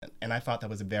And I thought that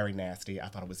was very nasty. I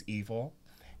thought it was evil.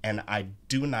 And I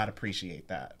do not appreciate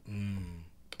that.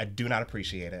 I do not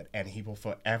appreciate it. And he will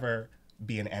forever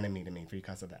be an enemy to me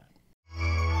because of that.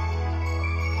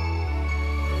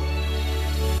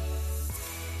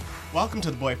 Welcome to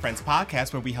the Boyfriends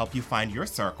Podcast, where we help you find your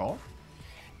circle.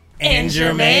 And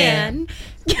your man.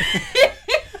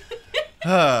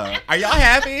 Are y'all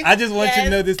happy? I just want you to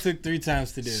know this took 3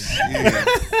 times to do.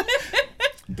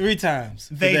 3 times.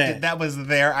 That was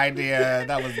their idea.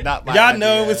 That was not my Y'all idea.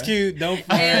 know it was cute. Don't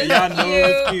forget. Y'all know it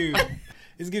was cute.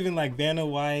 It's giving like Vanna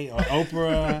White or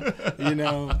Oprah, you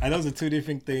know. And those are 2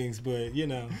 different things, but you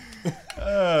know.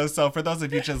 So for those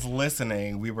of you just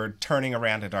listening, we were turning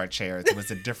around in our chairs. It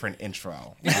was a different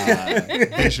intro,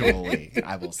 visually,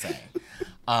 I will say.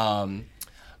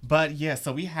 But yeah,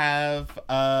 so we have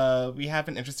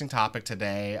an interesting topic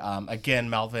today.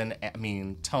 Again,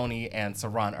 Tony and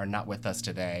Saran are not with us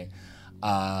today,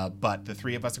 but the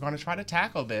 3 of us are going to try to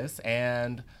tackle this,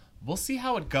 and we'll see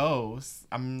how it goes.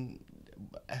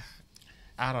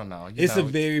 I don't know. It's a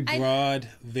very broad,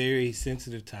 very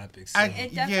sensitive topic. So.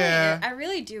 It definitely is. I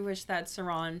really do wish that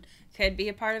Saran could be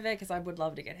a part of it, because I would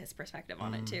love to get his perspective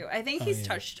on it too. I think he's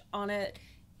touched on it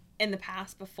in the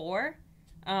past before.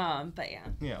 But yeah.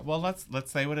 Yeah. Well,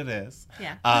 let's say what it is.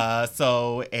 Yeah.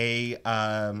 So a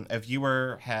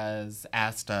viewer has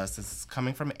asked us. This is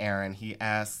coming from Aaron. He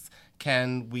asks,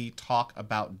 "Can we talk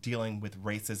about dealing with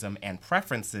racism and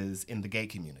preferences in the gay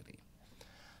community?"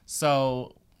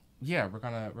 So, yeah, we're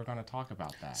gonna talk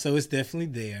about that. So it's definitely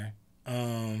there.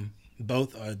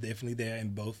 Both are definitely there,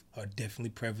 and both are definitely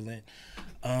prevalent.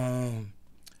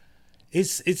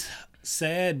 It's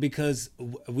sad because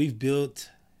we've built.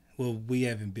 Well, we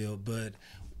haven't built, but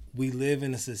we live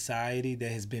in a society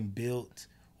that has been built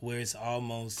where it's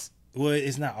almost, well,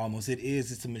 it's not almost, it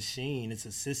is, it's a machine, it's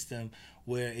a system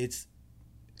where it's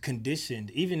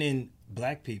conditioned, even in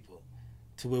black people,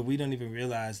 to where we don't even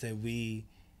realize that we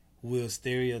will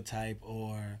stereotype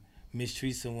or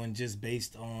mistreat someone just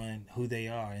based on who they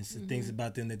are and some things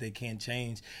about them that they can't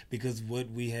change, because what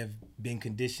we have been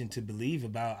conditioned to believe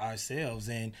about ourselves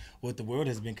and what the world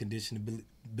has been conditioned to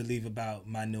believe about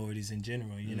minorities in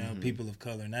general, you know, people of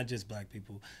color, not just black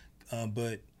people,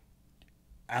 but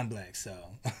I'm black, so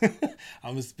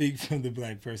I'm gonna speak from the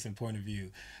black person point of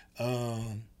view.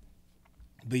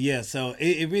 But yeah, so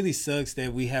it really sucks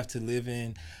that we have to live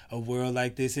in a world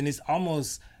like this, and it's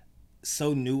almost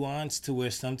so nuanced to where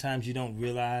sometimes you don't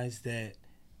realize that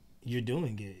you're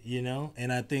doing it, you know?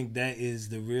 And I think that is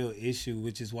the real issue,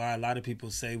 which is why a lot of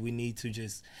people say we need to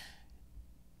just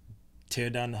tear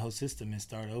down the whole system and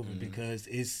start over, because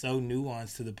it's so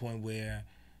nuanced to the point where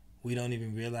we don't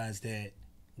even realize that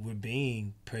we're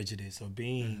being prejudiced or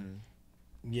being,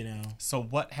 you know. So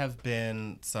what have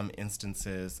been some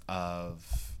instances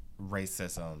of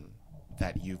racism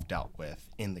that you've dealt with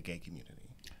in the gay community?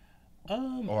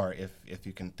 Or if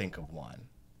you can think of one.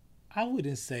 I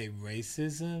wouldn't say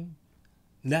racism.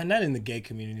 Not in the gay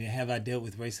community. Have I dealt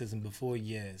with racism before?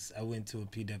 Yes. I went to a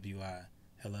PWI.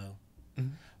 Hello.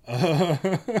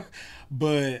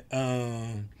 But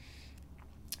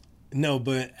no,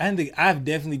 but I think I've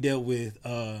definitely dealt with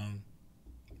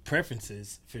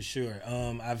preferences for sure.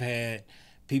 I've had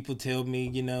people tell me,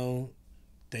 you know,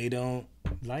 they don't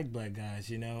like black guys,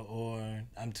 you know, or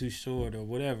I'm too short or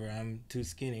whatever, I'm too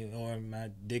skinny, or my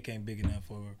dick ain't big enough,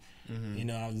 or you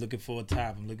know, I'm looking for a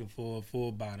top, I'm looking for a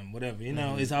full bottom, whatever, you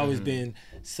know. It's always been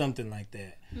something like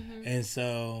that. And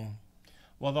so,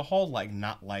 well, the whole like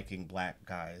not liking black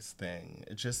guys thing,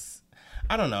 it just,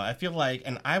 I don't know, I feel like,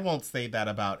 and I won't say that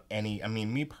about any, I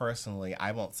mean, me personally,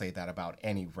 I won't say that about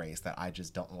any race, that I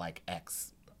just don't like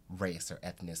X race or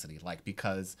ethnicity, like,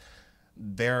 because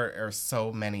there are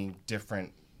so many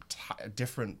different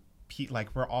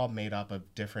like, we're all made up of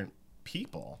different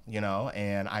people, you know,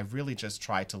 and I really just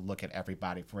try to look at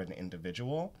everybody for an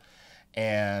individual.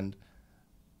 And,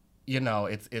 you know,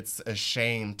 it's a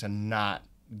shame to not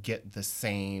get the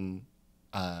same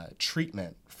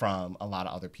treatment from a lot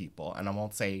of other people. And I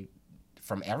won't say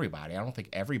from everybody. I don't think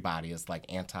everybody is like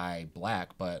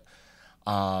anti-black, but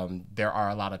there are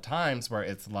a lot of times where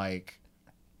it's like,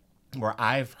 where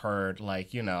I've heard,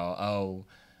 like, you know, oh,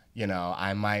 you know,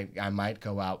 I might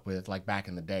go out with, like, back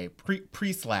in the day,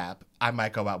 pre-slap, I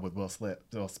might go out with Will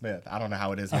Smith. I don't know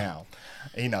how it is now.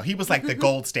 You know, he was like the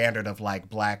gold standard of, like,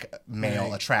 black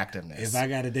male attractiveness. If I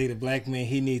got to date a black man,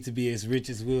 he needs to be as rich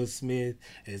as Will Smith,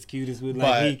 as cute as Will.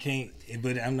 Like, he can't.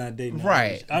 But I'm not dating.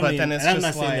 Right. But then it's I'm just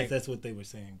not saying like, that's what they were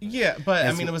saying. Yeah, but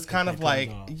I mean, it was kind of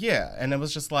like, yeah, and it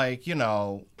was just like, you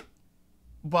know,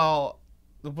 well,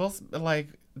 like,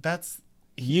 that's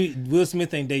Will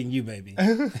Smith ain't dating you, baby.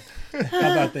 How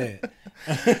about that?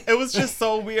 It was just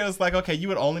so weird. It's like, okay, you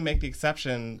would only make the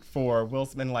exception for Will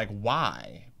Smith. Like,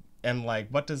 why? And like,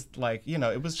 what does, like, you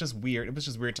know, it was just weird. It was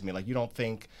just weird to me. Like, you don't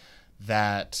think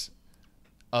that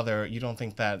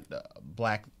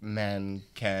black men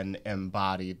can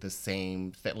embody the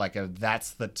same fit. Like, if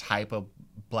that's the type of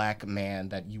black man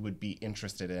that you would be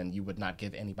interested in, you would not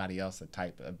give anybody else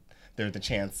the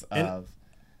chance of.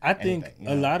 I think anything,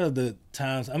 a lot of the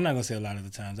times, I'm not gonna say a lot of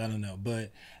the times, I don't know,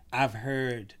 but I've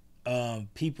heard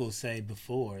people say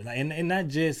before, like, and not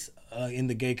just in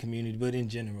the gay community, but in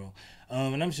general.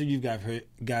 And I'm sure you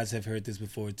guys have heard this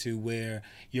before too, where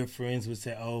your friends would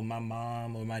say, "Oh, my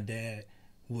mom or my dad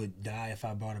would die if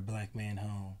I brought a black man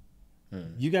home."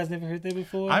 You guys never heard that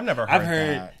before? I've never heard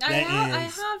that. I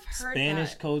have heard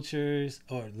Spanish that. cultures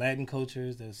or Latin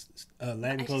cultures. There's Latin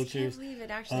I just cultures. can't believe it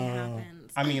actually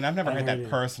happens. I mean, I've never heard that heard it.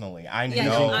 personally. I Yeah,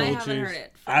 know. I haven't heard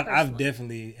it. I've personally.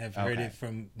 definitely have heard Okay. it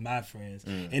from my friends,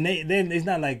 and then it's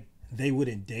not like they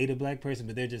wouldn't date a black person,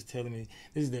 but they're just telling me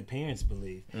this is their parents'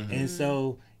 belief, and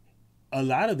so a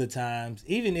lot of the times,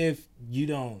 even if you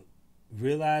don't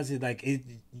realize it, like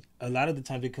a lot of the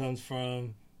times it comes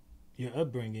from your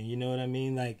upbringing. You know what I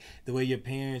mean? Like the way your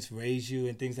parents raise you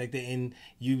and things like that, and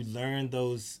you learn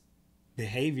those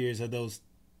behaviors or those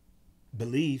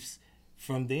beliefs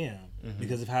from them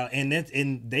because of how and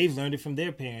they've learned it from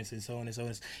their parents and so on and so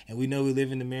on. And we know we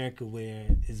live in America where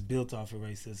it's built off of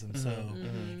racism. So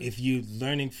if you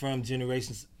learning from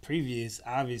generations previous,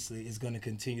 obviously it's going to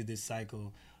continue this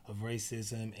cycle of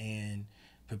racism and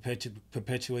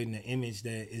perpetuating an image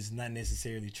that is not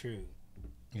necessarily true.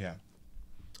 Yeah.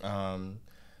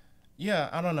 Yeah,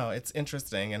 I don't know. It's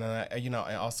interesting. And,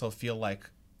 I also feel like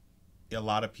a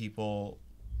lot of people,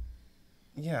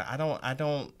 I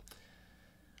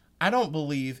don't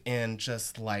believe in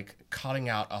just like cutting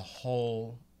out a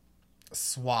whole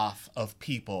swath of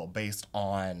people based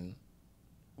on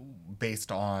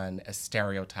a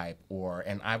stereotype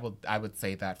and I would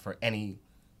say that for any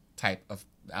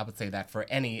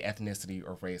ethnicity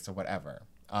or race or whatever.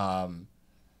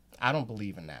 I don't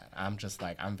believe in that. I'm just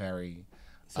like, I'm very...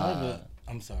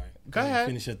 I'm sorry. Go ahead.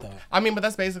 Finish your thought. I mean, but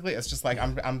that's basically, it's just like,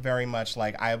 I'm very much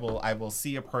like, I will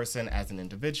see a person as an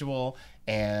individual,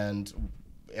 and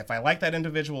if I like that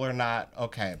individual or not,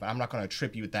 okay, but I'm not going to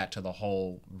attribute that to the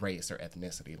whole race or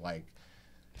ethnicity. Like,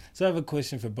 so I have a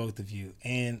question for both of you,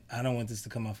 and I don't want this to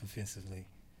come off offensively.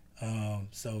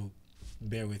 So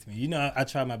bear with me. You know, I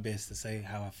try my best to say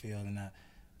how I feel, and I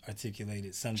articulate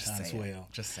it sometimes well.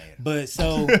 Just say it. But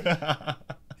so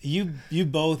you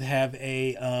both have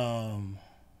a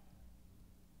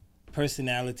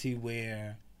personality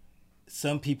where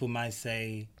some people might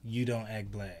say you don't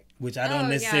act black, which I don't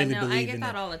necessarily believe in. I get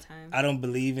that all the time. I don't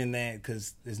believe in that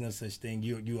because there's no such thing.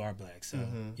 You are black, so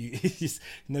it's just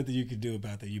nothing you can do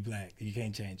about that. You black, you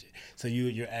can't change it. So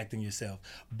you're acting yourself.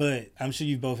 But I'm sure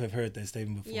you both have heard that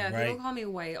statement before, right? People call me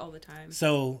white all the time.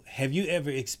 So have you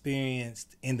ever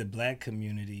experienced in the black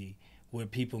community where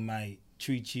people might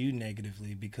treat you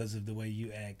negatively because of the way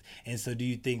you act? And so do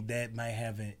you think that might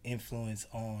have an influence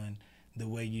on the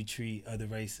way you treat other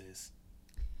races?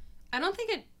 I don't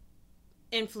think it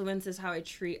influences how I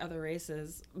treat other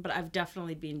races, but I've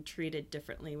definitely been treated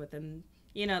differently within,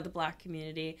 the black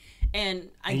community. And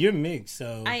you're mixed,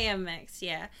 so I am mixed,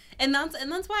 yeah. And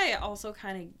that's why I also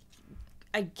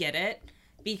I get it,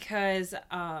 because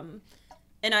and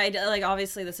I like,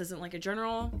 obviously this isn't like a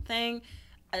general thing.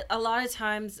 A lot of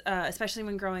times, especially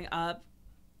when growing up,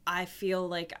 I feel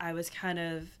like I was kind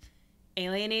of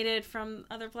alienated from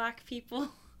other black people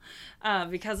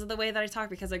because of the way that I talk,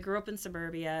 because I grew up in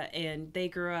suburbia and they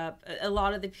grew up, a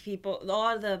lot of the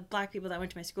black people that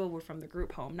went to my school were from the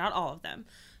group home. Not all of them,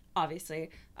 obviously,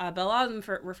 but a lot of them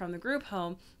were from the group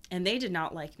home, and they did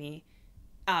not like me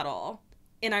at all.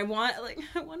 And I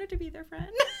wanted to be their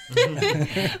friend,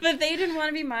 but they didn't want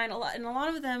to be mine. A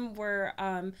lot of them were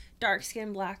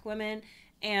dark-skinned black women,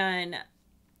 and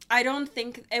I don't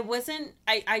think it wasn't.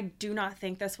 I do not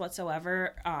think this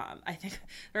whatsoever. I think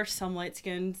there are some light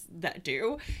skins that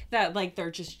do that, like, they're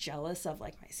just jealous of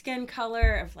like my skin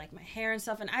color, of like my hair and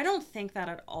stuff, and I don't think that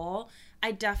at all.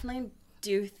 I definitely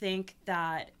do think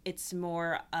that it's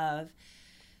more of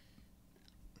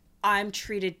I'm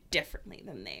treated differently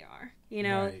than they are.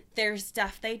 Right.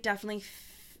 They definitely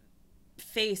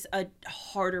face a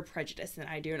harder prejudice than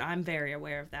I do, and I'm very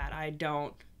aware of that. I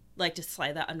don't like to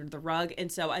slide that under the rug,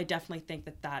 and so I definitely think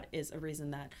that is a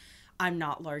reason that I'm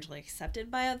not largely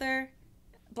accepted by other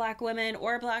black women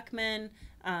or black men,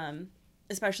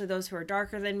 especially those who are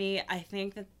darker than me. I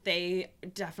think that they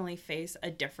definitely face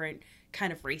a different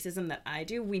kind of racism that I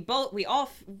do. We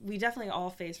definitely all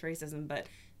face racism, but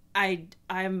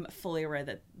I'm fully aware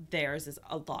that theirs is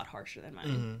a lot harsher than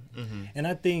mine. And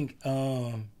I think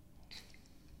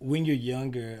when you're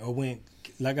younger, or when,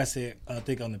 like I said, I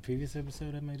think on the previous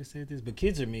episode I might have said this, but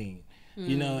kids are mean,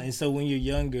 you know, and so when you're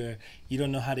younger, you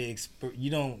don't know how to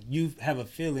you have a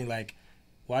feeling like,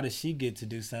 why does she get to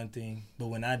do something, but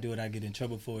when I do it, I get in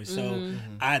trouble for it. So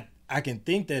I can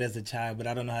think that as a child, but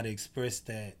I don't know how to express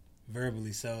that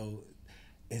verbally. So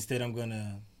instead, I'm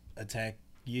gonna attack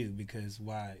you because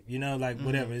why? You know, like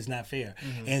whatever. It's not fair.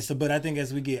 And so, but I think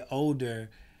as we get older,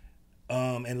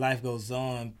 and life goes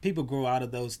on, people grow out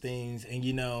of those things, and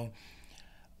you know,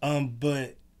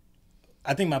 but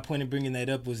I think my point in bringing that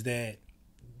up was that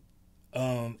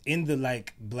in the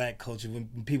like black culture, when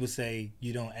people say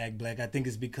you don't act black, I think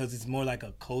it's because it's more like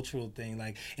a cultural thing.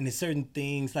 Like, and there's certain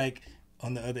things, like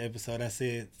on the other episode I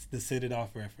said the Set It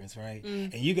Off reference, right?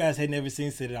 And you guys had never seen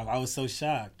Set It Off. I was so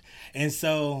shocked. And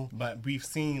so, but we've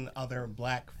seen other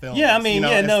black films. yeah, I mean,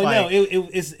 you know,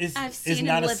 it's I've seen it's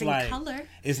not In a Living slight. Color.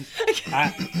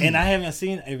 And I haven't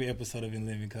seen every episode of In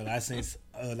Living Color. I've seen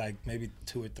like maybe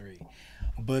 2 or 3.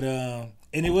 But and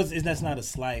that's not a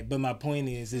slight. But my point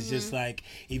is, it's just like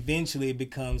eventually it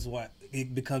becomes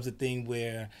a thing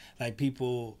where like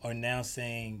people are now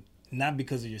saying, not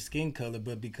because of your skin color,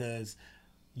 but because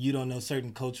you don't know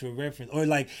certain cultural reference, or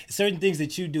like certain things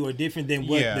that you do are different than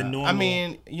what the normal. I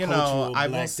mean, you know, cultural I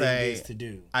black will say, thing is to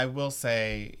do. I will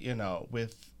say, you know,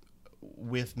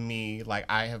 with me, like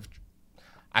I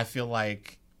feel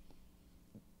like,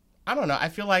 I don't know. I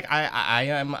feel like I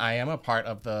am a part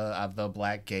of the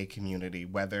black gay community,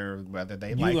 whether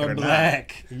they like it or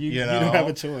black. not. You don't have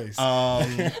a choice.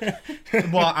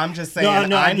 Well, I'm just saying.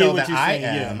 I know get what that you're I saying,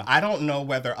 am. yeah. I don't know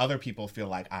whether other people feel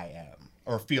like I am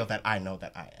or feel that I know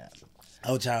that I am.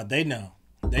 Oh, child, they know.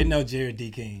 They know Jared D.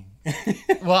 King.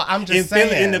 Well, I'm just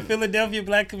saying. In the Philadelphia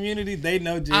black community, they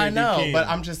know Jared D. King. I know, but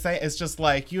I'm just saying. It's just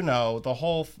like, you know, the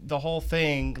whole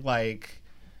thing, like.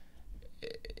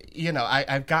 You know,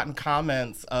 I've gotten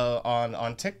comments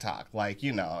on TikTok, like,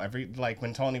 you know,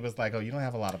 when Tony was like, oh, you don't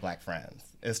have a lot of black friends.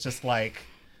 It's just like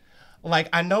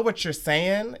I know what you're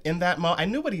saying in that moment. I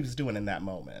knew what he was doing in that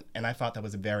moment, and I thought that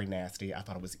was very nasty. I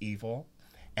thought it was evil,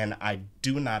 and I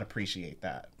do not appreciate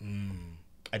that.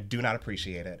 I do not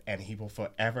appreciate it, and he will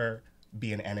forever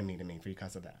be an enemy to me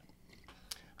because of that.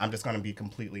 I'm just going to be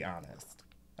completely honest,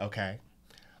 okay?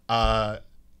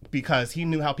 Because he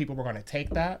knew how people were going to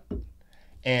take that.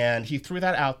 And he threw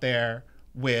that out there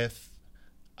with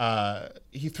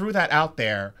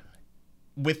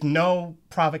no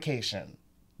provocation.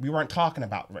 We weren't talking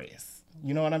about race.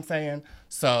 You know what I'm saying?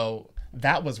 So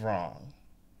that was wrong.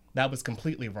 That was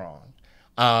completely wrong.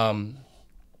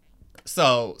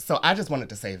 So I just wanted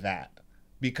to say that,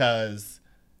 because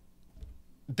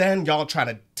then y'all try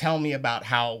to tell me about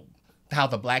how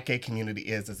the black gay community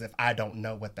is as if I don't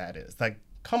know what that is. Like,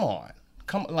 come on.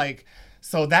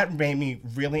 So that made me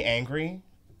really angry,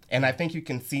 and I think you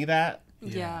can see that.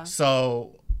 Yeah.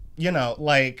 So, you know,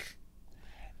 like,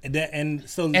 and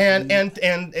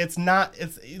it's not.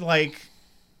 It's like,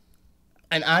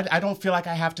 and I don't feel like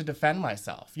I have to defend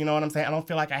myself. You know what I'm saying? I don't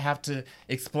feel like I have to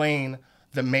explain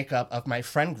the makeup of my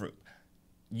friend group.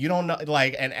 You don't know,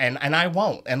 like, and I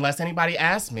won't unless anybody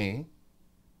asks me.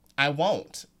 I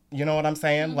won't. You know what I'm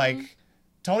saying? Like,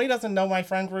 Tony doesn't know my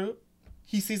friend group.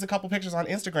 He sees a couple pictures on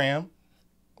Instagram.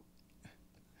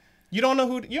 You don't know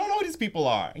who these people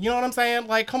are. You know what I'm saying?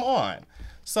 Like, come on.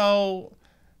 So,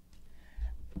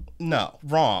 no,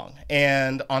 wrong.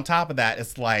 And on top of that,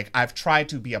 it's like, I've tried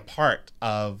to be a part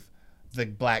of the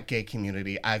black gay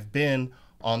community. I've been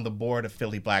on the board of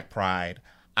Philly Black Pride.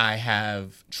 I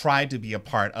have tried to be a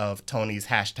part of Tony's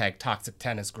hashtag toxic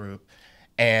tennis group,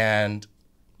 and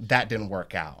that didn't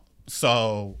work out.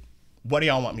 So, what do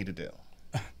y'all want me to do?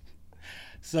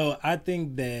 So I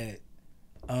think that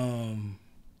I'm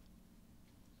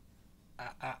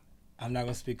not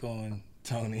gonna speak on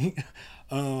Tony,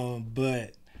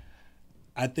 but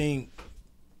I think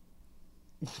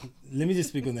let me just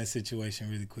speak on that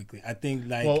situation really quickly. I think,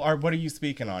 like, well, what are you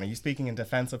speaking on? Are you speaking in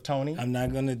defense of Tony? I'm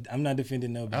not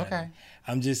defending nobody. Okay.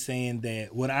 I'm just saying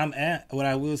that what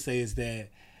I will say is that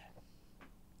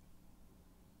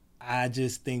I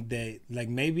just think that, like,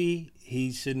 maybe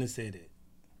he shouldn't have said it.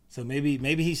 So maybe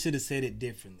he should have said it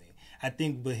differently. I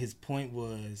think, but his point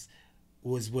was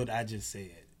what I just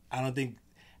said. I don't think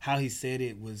how he said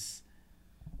it was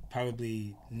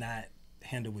probably not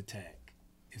handled with tact,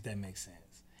 if that makes sense.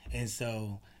 And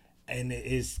so, and it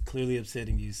is clearly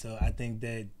upsetting you. So I think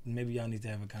that maybe y'all need to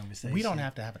have a conversation. We don't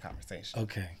have to have a conversation.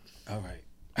 Okay. All right.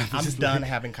 I'm done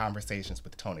having conversations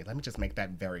with Tony. Let me just make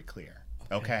that very clear.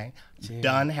 Okay?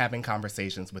 Done having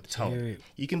conversations with Tony. Jared.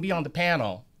 You can be on the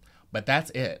panel, but that's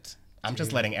it. I'm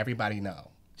just letting everybody know.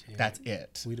 Jared. That's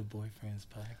it. We the Boyfriends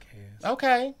podcast.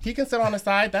 Okay. He can sit on the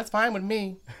side. That's fine with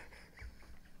me.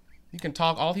 He can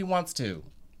talk all he wants to.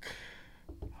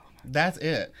 That's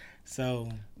it. So,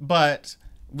 But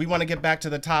we want to get back to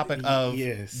the topic of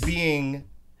Yes. being,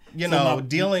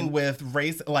 dealing with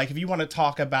race. Like, if you want to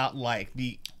talk about, like,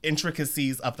 the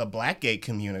intricacies of the Black gay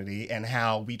community and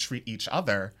how we treat each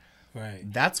other, right.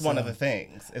 that's one of the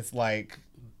things. It's like...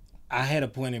 I had a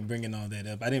point in bringing all that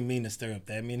up. I didn't mean to stir up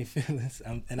that many feelings.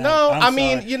 I'm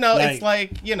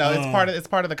it's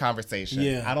part of the conversation.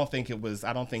 Yeah. I don't think you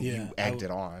egged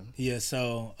it on. Yeah,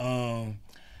 so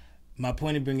my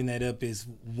point in bringing that up is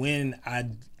when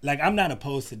I'm not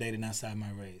opposed to dating outside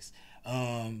my race.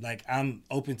 I'm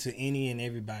open to any and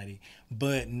everybody,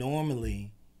 but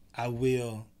normally I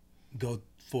will go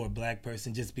for a Black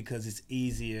person just because it's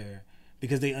easier,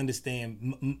 because they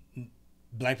understand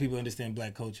Black people understand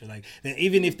Black culture. Like,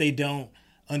 even if they don't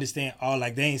understand all,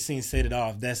 like, they ain't seen Set It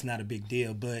Off, that's not a big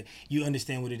deal, but you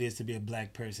understand what it is to be a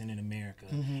Black person in America.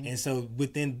 Mm-hmm. And so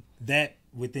within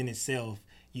itself,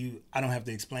 I don't have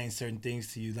to explain certain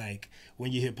things to you. Like,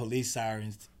 when you hear police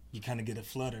sirens, you kind of get a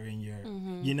flutter in your,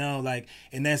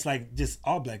 and that's like just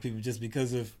all Black people, just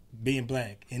because of being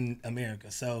Black in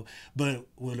America. So, but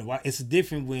it's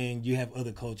different when you have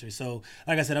other cultures. So,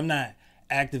 like I said, I'm not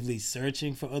actively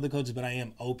searching for other cultures, but I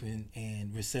am open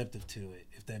and receptive to it,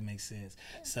 if that makes sense.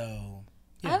 So,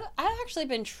 yeah. I've actually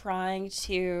been trying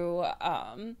to.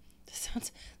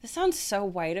 This sounds so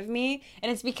white of me,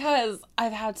 and it's because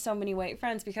I've had so many white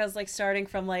friends. Because, like, starting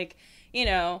from, like,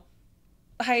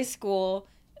 high school,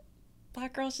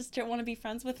 Black girls just didn't want to be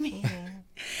friends with me.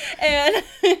 And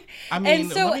I mean,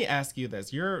 and so, let me ask you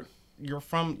this: You're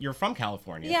from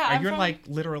California. Yeah, you're like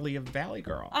literally a Valley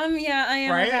girl. Yeah, I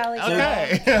am right? a Valley girl.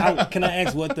 Okay. Can I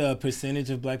ask what the percentage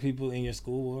of Black people in your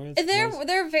school was? There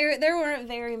weren't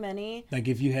very many. Like,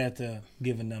 if you had to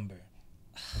give a number,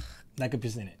 like a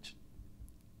percentage,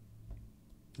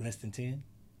 less than 10.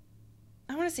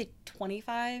 I want to say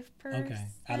 25%. Okay.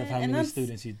 Out of how many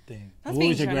students you think? What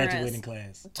was your graduating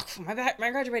class?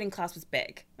 My graduating class was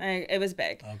big. It was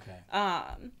big. Okay.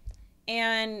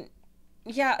 And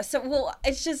yeah, so,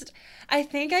 it's just, I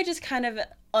think I just kind of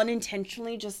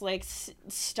unintentionally just, like,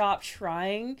 stopped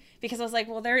trying, because I was like,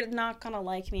 well, they're not gonna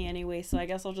like me anyway, so I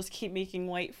guess I'll just keep making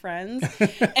white friends.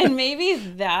 And maybe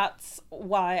that's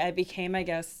why I became, I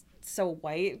guess, so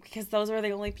white, because those were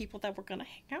the only people that were gonna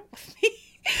hang out with me.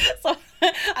 So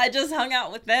I just hung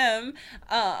out with them.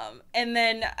 And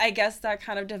then I guess that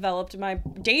kind of developed my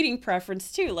dating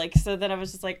preference too. Like, so then I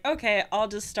was just like, okay, I'll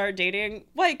just start dating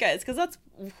white guys, because that's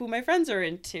who my friends are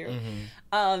into.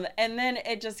 Mm-hmm. And then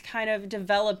it just kind of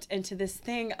developed into this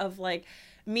thing of, like,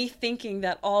 me thinking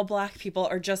that all Black people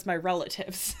are just my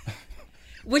relatives,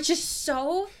 which is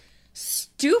so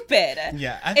stupid.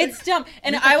 Yeah, it's dumb.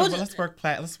 And I will let's work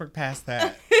past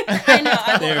that. I know.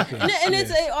 And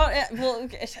it's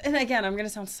and again, I'm gonna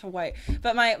sound so white,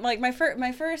 but my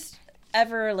first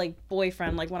ever, like,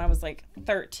 boyfriend, like, when I was, like,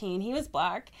 13, he was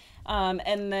Black.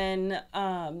 And then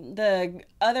the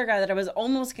other guy that I was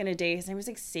almost gonna date, his name was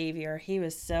Xavier. He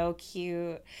was so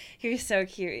cute.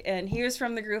 And he was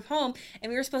from the group home, and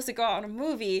we were supposed to go out on a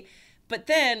movie. But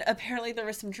then apparently there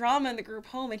was some drama in the group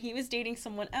home, and he was dating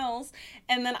someone else.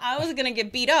 And then I was going to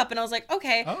get beat up, and I was like,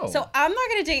 okay, so I'm not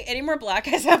going to date any more Black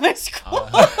guys at my school.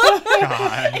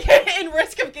 And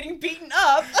risk of getting beaten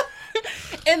up.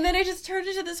 And then it just turned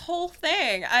into this whole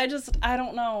thing. I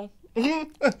don't know.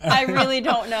 I really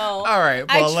don't know. All right.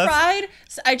 Well,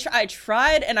 I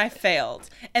tried and I failed.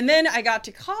 And then I got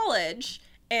to college,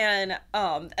 and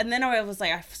then I was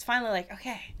finally like,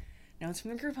 okay, no one's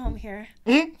from the group home here.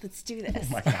 Let's do this.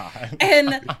 Oh my God.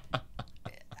 And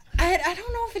I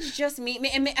don't know if it's just me.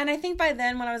 And I think by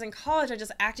then, when I was in college, I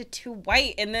just acted too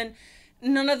white. And then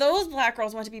none of those Black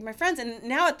girls want to be my friends. And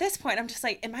now at this point, I'm just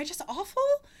like, am I just awful?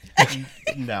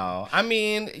 No. I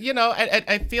mean,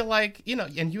 I feel like,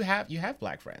 and you have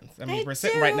Black friends. I mean, we're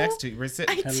sitting right next to you. We're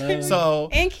sitting. Hello. So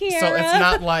and Kiara. So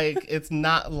it's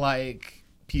not like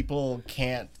people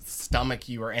can't stomach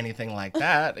you or anything like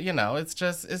that. It's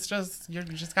just you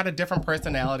just got a different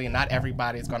personality, and not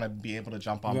everybody's gonna be able to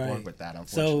jump on board with that,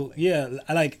 unfortunately. So yeah,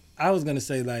 I was gonna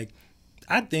say, like,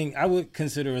 I think I would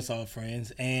consider us all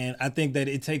friends, and I think that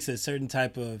it takes a certain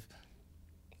type of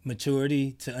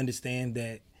maturity to understand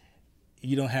that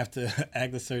you don't have to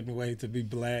act a certain way to be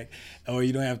black, or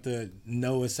you don't have to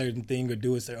know a certain thing or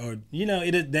do a certain, or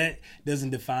that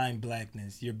doesn't define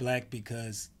blackness. You're black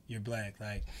because you're black,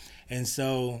 like, and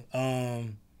so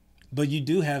but you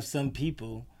do have some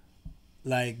people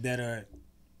like that are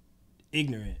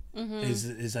ignorant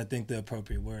is I think the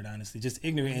appropriate word, honestly, just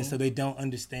ignorant, and so they don't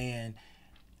understand.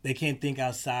 They can't think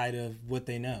outside of what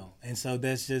they know. And so it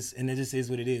just is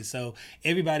what it is. So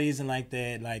everybody isn't like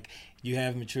that. Like, you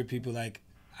have mature people. Like,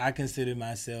 I consider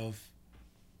myself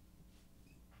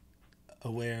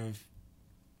aware of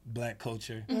black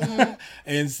culture.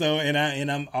 and so, and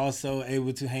I'm also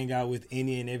able to hang out with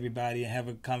any and everybody and have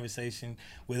a conversation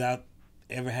without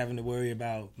ever having to worry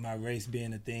about my race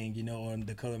being a thing, or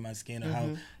the color of my skin, or how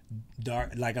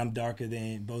dark, like I'm darker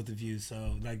than both of you.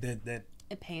 So like that.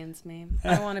 It pains me.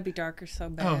 I want to be darker so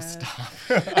bad. Oh, stop.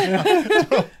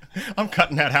 I'm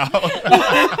cutting that out.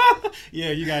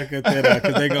 Yeah, you got to cut that out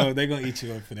because they're gonna eat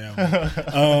you up for that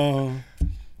one.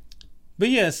 But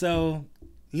yeah, so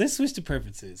let's switch to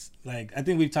preferences. Like, I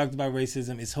think we've talked about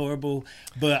racism. It's horrible,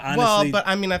 but honestly... Well, but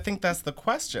I mean, I think that's the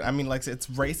question. I mean, like, it's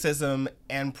racism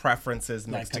and preferences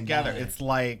mixed together. It's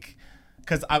like...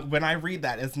 Because when I read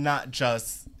that, it's not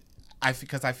just...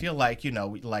 Because I feel like,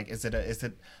 like, is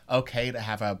it okay to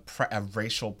have a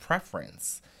racial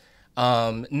preference?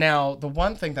 Now, the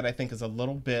one thing that I think is a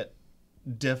little bit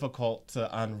difficult to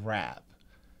unwrap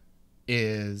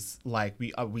is, like,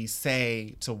 we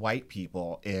say to white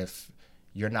people, if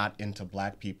you're not into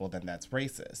black people, then that's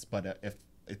racist. But if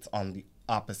it's on the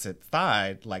opposite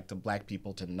side, like to black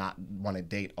people to not want to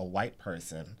date a white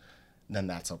person, then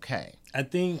that's okay. I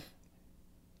think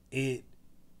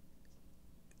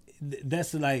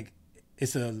that's like,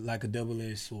 it's like a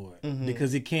double-edged sword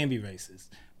because it can be racist,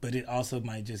 but it also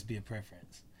might just be a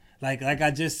preference. Like I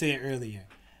just said earlier,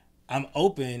 I'm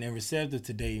open and receptive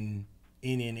to dating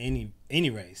any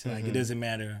race. Like, it doesn't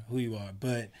matter who you are,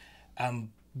 but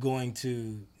I'm going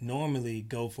to normally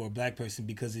go for a black person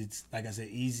because it's, like I said,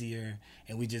 easier,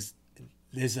 and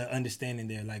there's an understanding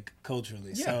there, like,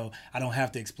 culturally. Yeah. So I don't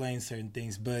have to explain certain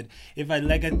things. But if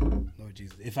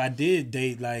I did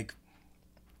date like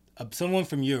someone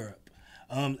from Europe,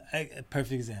 a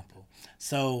perfect example.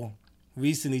 So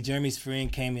recently, Jeremy's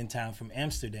friend came in town from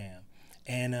Amsterdam,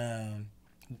 and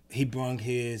he brought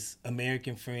his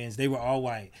American friends. They were all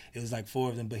white. It was like 4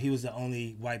 of them, but he was the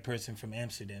only white person from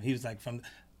Amsterdam. He was like from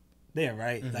there,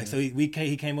 right? Like, so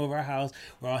he came over our house.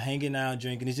 We're all hanging out,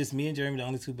 drinking. It's just me and Jeremy, the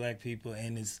only 2 black people,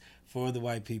 and it's 4 of the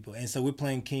white people. And so we're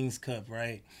playing King's Cup,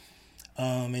 right?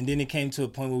 And then it came to a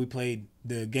point where we played,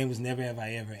 the game was Never Have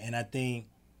I Ever. And I think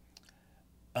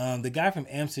the guy from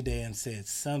Amsterdam said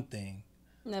something.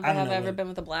 Never have I ever been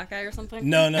with a black guy or something?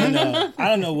 No. I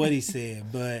don't know what he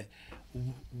said, but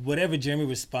whatever Jeremy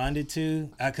responded to,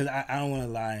 because I don't want to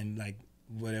lie and like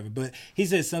whatever, but he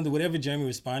said something, whatever Jeremy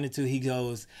responded to, he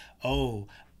goes, "Oh,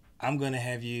 I'm going to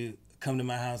have you come to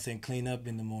my house and clean up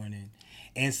in the morning."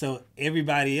 And so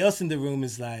everybody else in the room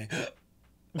is like,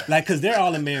 because they're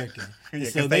all American. Yeah,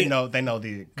 so they know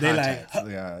the context.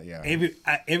 Like,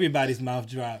 yeah. Everybody's mouth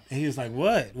dropped. And he was like,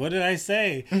 What did I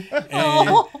say?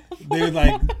 And they were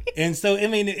like, and so, I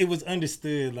mean, it was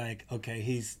understood, like, okay,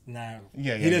 he's not,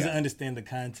 he doesn't understand the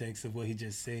context of what he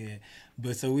just said.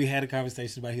 But so we had a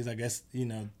conversation about, he was like,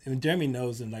 and Jeremy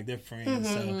knows him, like, they're friends.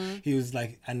 So he was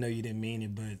like, I know you didn't mean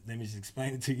it, but let me just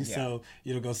explain it to you. Yeah. So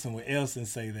you don't go somewhere else and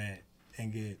say that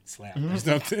and get slapped or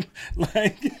something.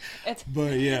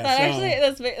 But yeah,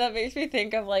 that makes me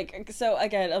think of, like, so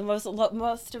again, most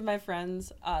of my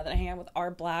friends that I hang out with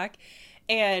are black,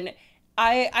 and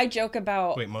I joke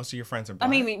about. Wait, most of your friends are black?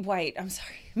 I mean, white. I'm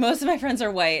sorry. Most of my friends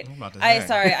are white. I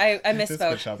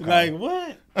misspoke. Like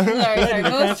what? Sorry.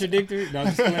 Contradictory. No,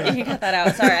 just you can cut that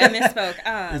out. Sorry, I misspoke.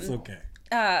 It's okay.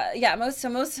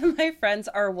 Most of my friends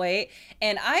are white,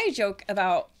 and I joke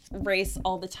about race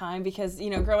all the time because,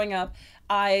 growing up,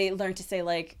 I learned to say,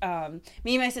 like,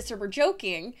 me and my sister were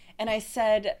joking, and I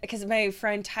said, because my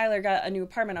friend Tyler got a new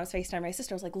apartment, I was FaceTiming my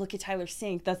sister. I was like, "Look at Tyler's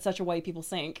sink. That's such a white people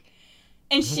sink."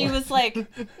 And she was like,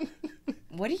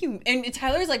 "What do you?" And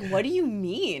Tyler's like, "What do you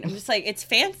mean?" I'm just like, "It's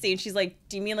fancy." And she's like,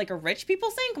 "Do you mean like a rich people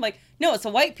sink?" I'm like, "No, it's a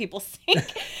white people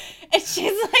sink." And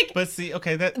she's like, "But see,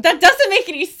 okay, that doesn't make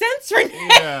any sense for me."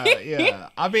 Yeah.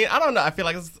 I mean, I don't know. I feel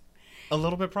like it's a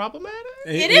little bit problematic.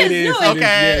 It is. No,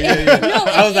 okay. Yeah. No,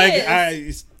 I was like,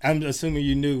 I'm assuming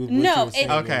you knew. What you were saying.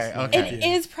 Okay. It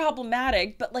is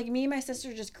problematic, but like me and my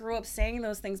sister just grew up saying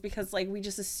those things because like we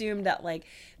just assumed that like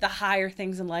the higher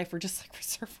things in life were just like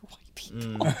reserved for white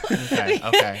people.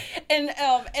 Okay.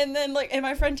 And then like, and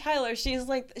my friend Tyler, she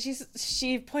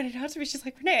pointed out to me, she's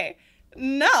like, "Renee,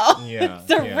 no. Yeah,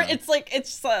 It's like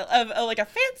it's like a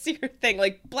fancier thing.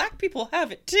 Like black people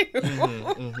have it too.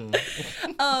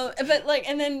 But like,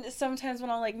 and then sometimes when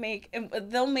I'll like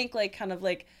they'll make like kind of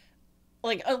like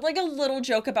a little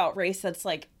joke about race that's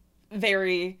like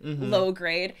very low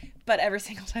grade. But every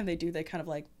single time they do, they kind of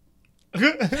like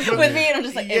with me, and I'm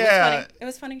just like, it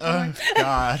was funny. Oh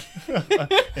God.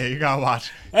 Hey, you gotta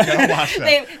watch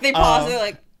that. They pause. They're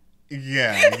like,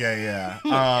 yeah.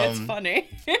 it's funny.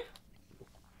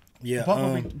 Yeah.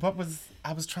 What was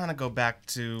I was trying to go back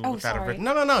to? Oh, sorry.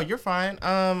 No, you're fine.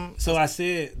 So I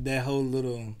said that whole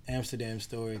little Amsterdam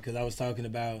story because I was talking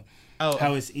about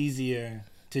how it's easier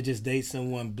to just date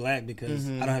someone black because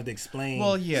I don't have to explain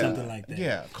something like that.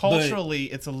 Yeah,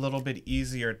 culturally, it's a little bit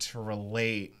easier to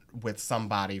relate with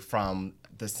somebody from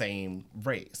the same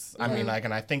race. I mean, like,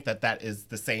 and I think that is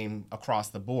the same across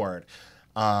the board.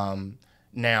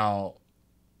 Now,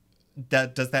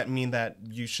 does that mean that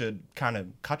you should kind of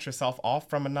cut yourself off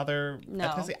from another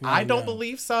ethnicity? I don't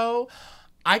believe so.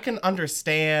 I can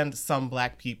understand some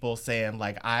black people saying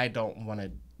like, I don't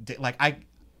want to, like, I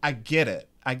get it.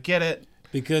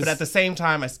 But at the same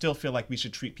time, I still feel like we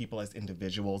should treat people as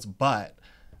individuals. And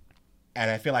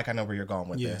I feel like I know where you're going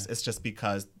with this. It's just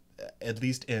because, at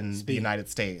least in the United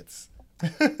States, I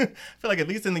feel like at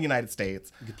least in the United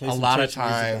States, a lot of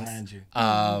times,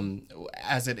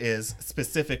 as it is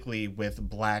specifically with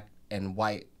black and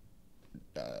white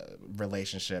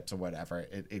relationships or whatever,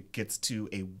 it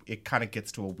kind of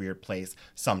gets to a weird place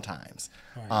sometimes.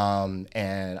 Right.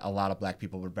 And a lot of black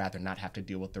people would rather not have to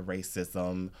deal with the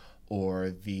racism or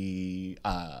the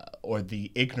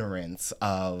ignorance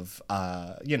of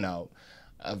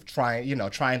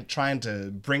trying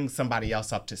to bring somebody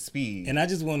else up to speed. And I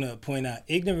just want to point out,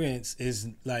 ignorance is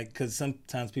like, because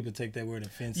sometimes people take that word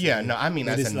offensive. Yeah, no, I mean,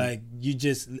 but it's like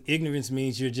ignorance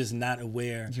means you're just not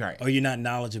aware, or you're not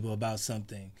knowledgeable about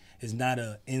something. It's not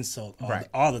an insult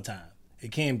all the time.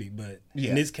 It can be, but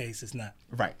in this case, it's not.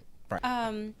 Right.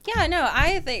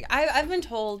 I think I've been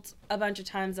told a bunch of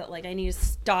times that like I need to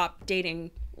stop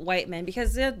dating white men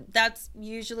because that's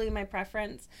usually my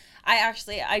preference.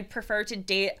 I prefer to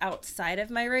date outside of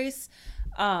my race,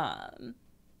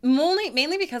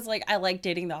 mainly because like I like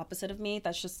dating the opposite of me.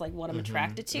 That's just like what I'm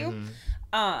attracted to.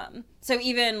 So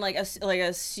even like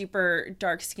a super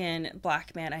dark skinned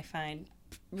black man I find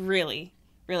really,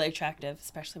 really attractive,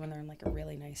 especially when they're in like a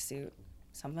really nice suit.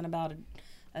 Something about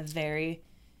a very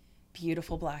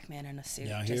beautiful black man in a suit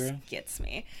just gets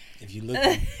me. If you look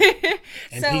and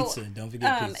pizza, don't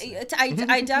forget pizza.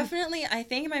 I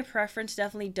think my preference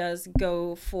definitely does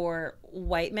go for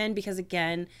white men because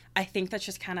again, I think that's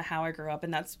just kind of how I grew up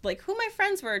and that's like who my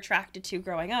friends were attracted to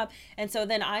growing up. And so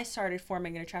then I started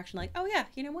forming an attraction like, oh yeah,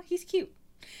 you know what? He's cute.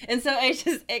 And so it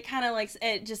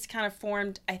just kind of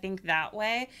formed, I think, that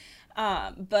way.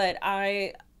 But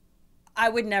I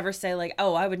would never say like,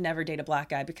 oh, I would never date a black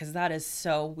guy because that is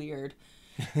so weird.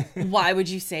 Why would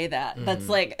you say that? That's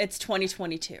like, it's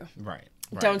 2022. Right.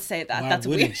 Don't say that. Why That's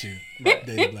wouldn't weird. you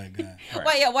date a black guy?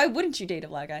 Right. Why wouldn't you date a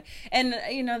black guy? And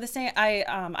the same.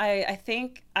 I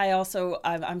think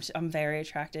I'm very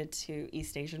attracted to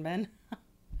East Asian men.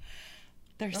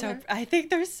 I think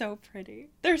they're so pretty.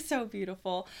 They're so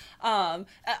beautiful.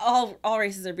 All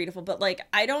races are beautiful, but like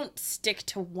I don't stick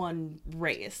to one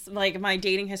race. Like my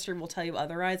dating history will tell you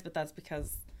otherwise, but that's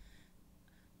because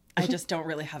I just don't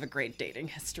really have a great dating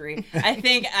history. I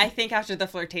think after the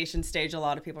flirtation stage, a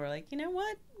lot of people are like, you know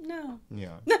what? No.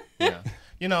 Yeah.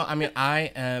 I mean,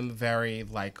 I am very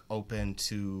like open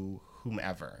to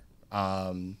whomever.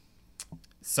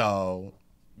 So.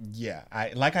 Yeah,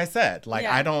 I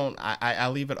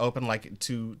leave it open like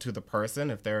to the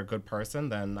person. If they're a good person,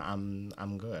 then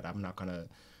I'm good. I'm not gonna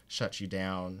shut you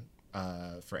down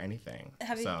for anything.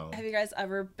 Have you guys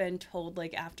ever been told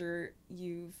like after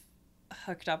you've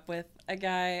hooked up with a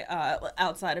guy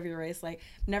outside of your race, like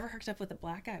never hooked up with a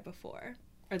black guy before,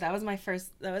 or that was my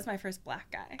first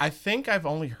black guy? I think I've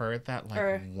only heard that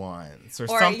like once or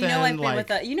something. I've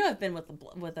been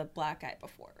with a black guy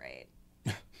before, right?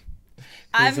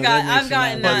 I've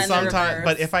gotten that.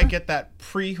 But if I get that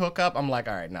pre-hookup, I'm like,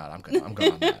 all right, no, I'm good on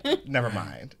that. Never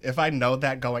mind. If I know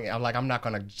that going, I'm like, I'm not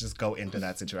gonna just go into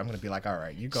that situation. I'm gonna be like, all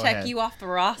right, you go ahead. Check you off the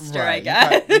roster, right, I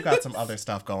guess. You got some other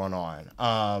stuff going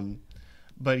on.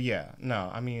 But yeah,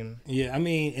 no, I mean. Yeah, I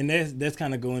mean, and that's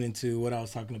kind of going into what I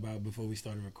was talking about before we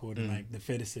started recording, like the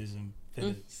fetishizing.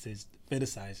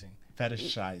 Fetishizing.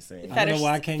 I don't know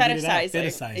why I can't get it out.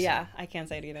 Fetishizing. Yeah, I can't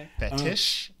say it either.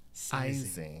 Fetishizing.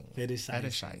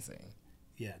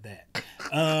 Yeah, that.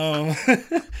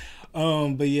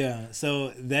 But yeah, so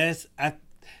is that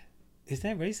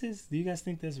racist? Do you guys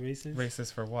think that's racist?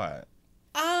 Racist for what?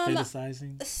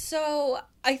 fetishizing? So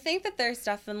I think that there's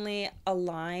definitely a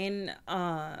line.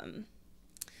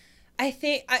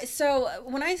 So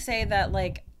when I say that,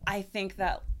 like, I think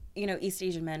that, East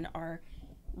Asian men are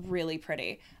really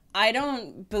pretty, I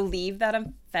don't believe that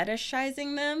I'm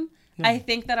fetishizing them. I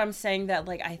think that I'm saying that,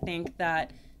 like, I think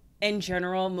that in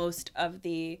general, most of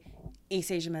the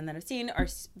East Asian men that I've seen are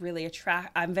really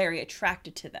I'm very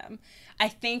attracted to them. I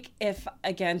think if,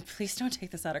 again, please don't take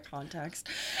this out of context.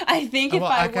 I think if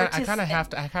I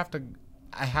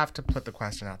have to put the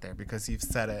question out there because you've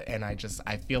said it, and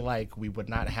I feel like we would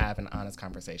not have an honest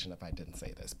conversation if I didn't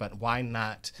say this. But why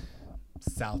not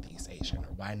Southeast Asian, or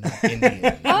why not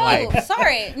Indian?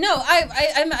 Sorry. No,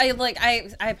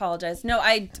 I apologize. No,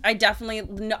 I definitely,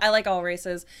 no, I like all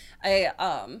races.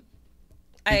 I've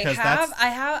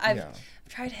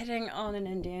tried hitting on an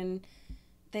Indian.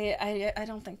 I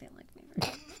don't think they like me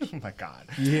very much. Oh my God.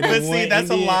 But see, that's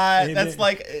a lot. That's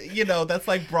like, that's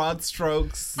like broad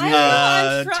strokes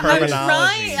terminology.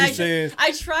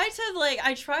 I try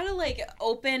to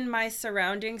open my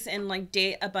surroundings and like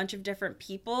date a bunch of different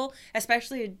people,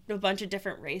 especially a bunch of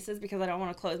different races, because I don't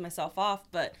want to close myself off.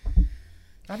 But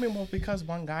I mean, well, because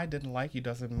one guy didn't like you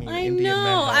doesn't mean I Indian know.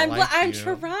 men don't like I'm you.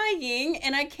 trying,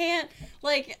 and I can't.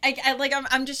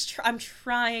 I'm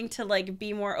trying to like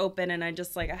be more open, and I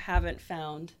just like I haven't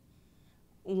found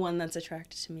one that's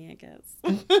attracted to me, I guess.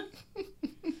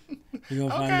 You're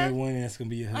gonna find that one that's gonna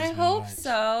be your husband. I hope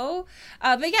so.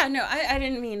 But yeah, no, I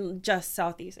didn't mean just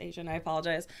Southeast Asian. I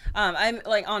apologize. I'm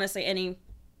like, honestly, any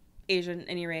Asian,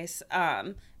 any race.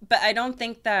 But I don't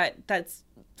think that that's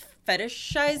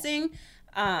fetishizing.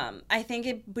 I think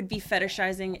it would be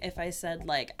fetishizing if I said,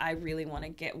 like, I really want to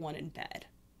get one in bed.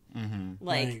 Mm-hmm.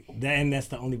 Like that, and that's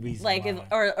the only reason. Like,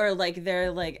 why. or like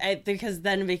they're like, because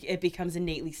then it becomes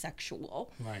innately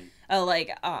sexual. Right.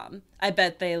 I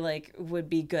bet they like would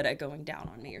be good at going down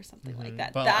on me or something like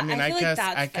that. Well, I guess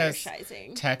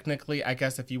fetishizing. Technically, I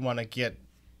guess if you want to get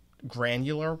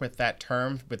granular with that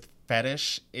term, with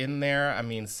fetish in there, I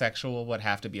mean, sexual would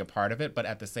have to be a part of it. But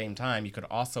at the same time, you could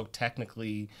also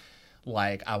technically,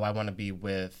 like, I want to be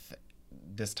with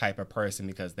this type of person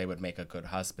because they would make a good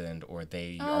husband, or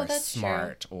they are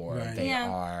smart, or they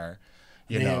are,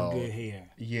 they have good hair.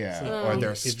 Yeah, or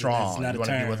they're strong. You want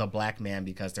to be with a black man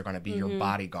because they're going to be your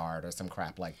bodyguard or some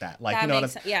crap like that. Like,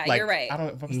 that you're right. I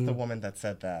don't. What was the woman that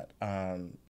said that? I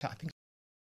think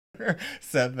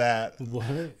said that.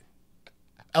 What?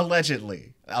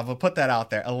 Allegedly, I will put that out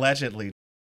there. Allegedly,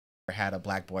 had a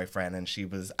black boyfriend, and she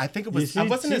was. I think it was. I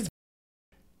wasn't as.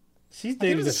 She's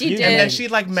dated a few. She did. And then she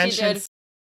like mentioned.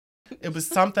 It was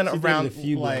something around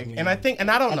like, and I think,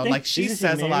 and I don't know, like she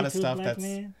says a lot of stuff that's.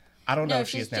 I don't know if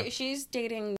she's now. She's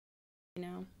dating. I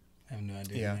have no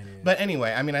idea. Yeah, but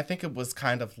anyway, I mean, I think it was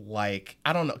kind of like,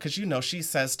 I don't know, because she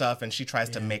says stuff and she tries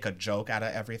to make a joke out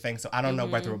of everything. So I don't know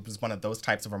whether it was one of those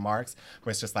types of remarks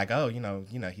where it's just like, oh,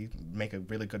 he make a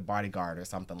really good bodyguard or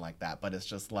something like that. But it's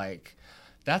just like,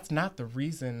 that's not the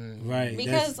reason, right?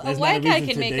 Because a white guy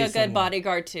can make a good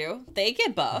bodyguard too. They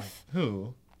get buff. Right.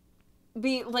 Who?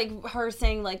 Be like her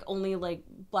saying like only like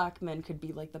black men could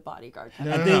be like the bodyguard.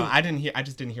 No, I didn't hear. I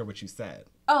just didn't hear what you said.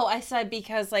 Oh, I said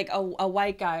because like a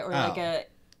white guy or like a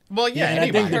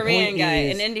anybody. Korean guy,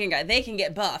 an Indian guy, they can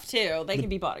get buff too. They can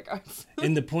be bodyguards.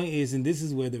 And the point is, and this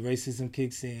is where the racism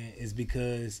kicks in, is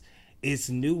because it's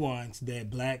nuanced that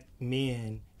black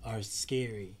men are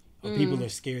scary. Or people are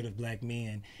scared of black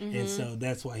men, and so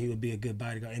that's why he would be a good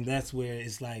bodyguard. And that's where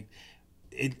it's like.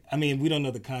 I mean, we don't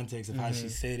know the context of how she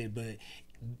said it, but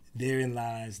therein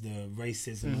lies the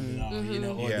racism of it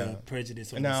all, or the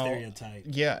prejudice or the stereotype.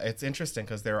 Yeah, it's interesting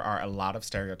because there are a lot of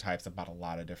stereotypes about a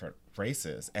lot of different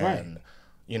races. And,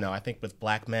 I think with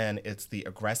black men, it's the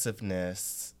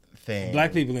aggressiveness thing.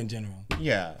 Black people in general.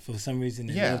 Yeah. For some reason,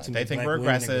 they think we're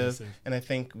aggressive. And I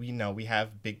think, we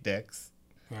have big dicks.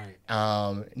 Right.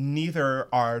 Neither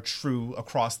are true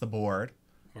across the board.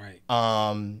 Right.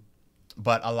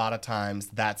 But a lot of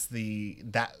times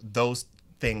those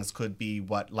things could be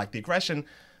what, like, the aggression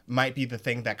might be the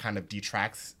thing that kind of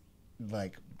detracts,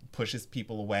 like, pushes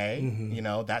people away,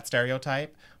 that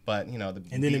stereotype. But,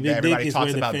 everybody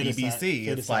talks about BBC.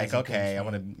 It's like, okay, I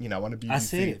want to BBC. I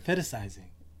said it, fetishizing.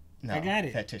 No, I got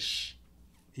it. Fetish.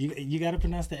 You got to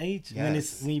pronounce the H when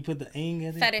you put the ing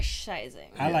at it.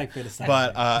 Fetishizing. I like fetishizing.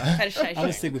 But fetishizing. I'm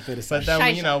gonna stick with fetishizing. But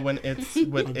then when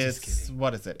it's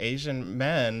what is it? Asian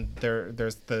men,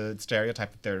 there's the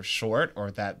stereotype that they're short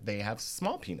or that they have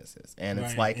small penises, and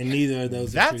it's like, and neither of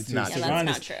those are true. That's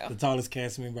not true. The tallest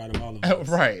cast member out of all of us.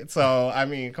 Right. So I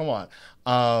mean, come on.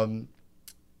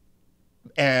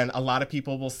 And a lot of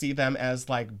people will see them as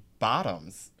like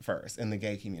bottoms first in the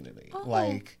gay community,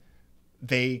 like.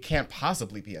 they can't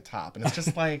possibly be a top. And it's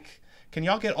just like, can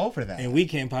y'all get over that? And we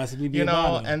can't possibly be you a know,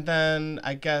 bottom. and then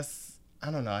I guess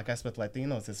with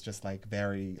Latinos it's just like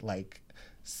very like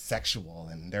sexual,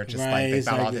 and they're just like they've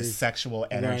got all this sexual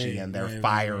energy, and they're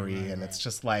fiery, and it's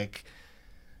just like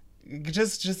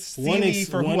just see me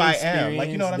for who I am. Like,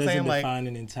 you know what I'm saying? Like, define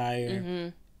an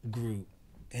entire group,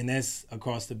 and that's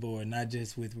across the board, not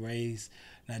just with race,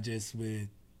 not just with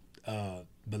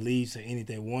beliefs or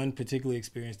anything. One particular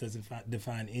experience doesn't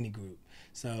define any group.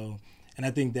 So, and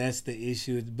I think that's the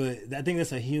issue. But I think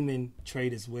that's a human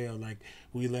trait as well. Like,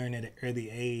 we learn at an early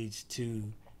age to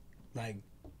like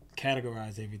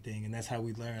categorize everything, and that's how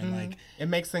we learn. Like, it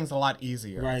makes things a lot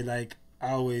easier, right? Like,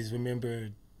 I always remember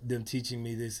them teaching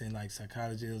me this in like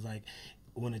psychology. It was like,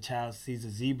 when a child sees a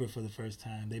zebra for the first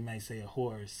time, they might say a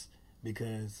horse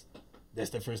because that's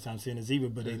their first time seeing a zebra,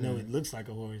 but they know it looks like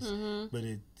a horse, but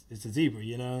it's a zebra,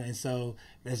 you know? And so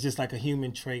that's just like a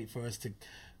human trait for us to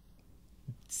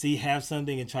have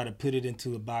something and try to put it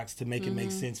into a box to make it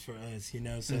make sense for us, you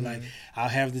know? So like, I'll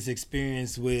have this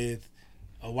experience with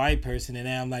a white person, and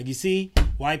now I'm like, you see,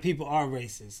 white people are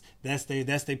racist. That's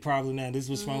their problem now. This is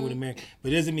what's wrong with America.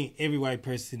 But it doesn't mean every white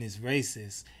person is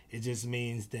racist. It just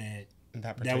means that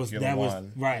was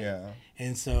right. Yeah.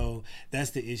 And so that's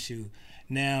the issue.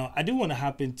 Now, I do want to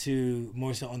hop into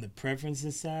more so on the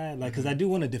preferences side, like, because I do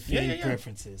want to defend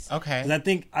preferences. Okay.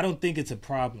 Because I don't think it's a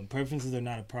problem. Preferences are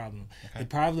not a problem. Okay. The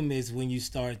problem is when you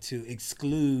start to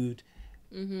exclude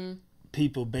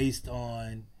people based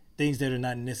on things that are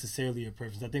not necessarily your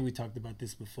preference. I think we talked about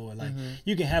this before. Like,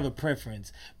 you can have a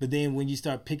preference, but then when you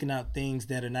start picking out things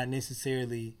that are not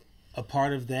necessarily a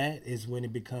part of that is when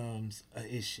it becomes an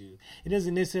issue. It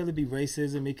doesn't necessarily be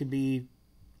racism. It could be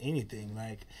anything.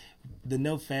 Like the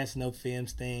no fats, no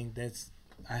femmes thing.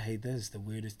 I hate that. It's the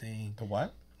weirdest thing. The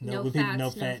what? No fat, no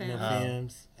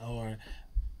femmes. Or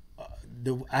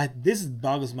this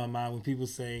boggles my mind when people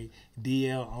say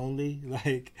DL only.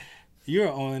 Like,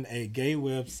 you're on a gay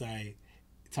website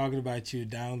talking about you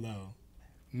down low.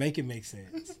 Make it make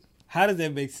sense. How does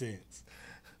that make sense?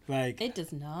 Like, it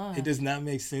does not. It does not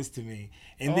make sense to me.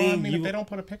 And then if they don't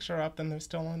put a picture up, then they're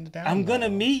still on the down low. I'm gonna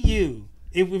meet you.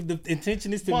 If the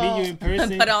intention is to meet you in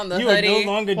person, put on the you hoodie, are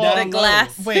no longer down low.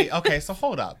 Wait, okay, so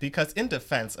hold up, because in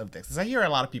defense of this, because I hear a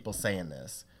lot of people saying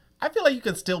this, I feel like you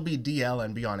can still be DL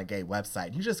and be on a gay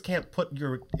website. You just can't put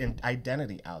your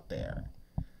identity out there.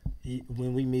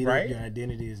 When we meet up, your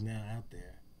identity is now out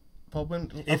there. But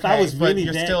if I was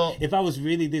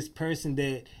really this person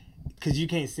that, because you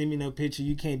can't send me no picture,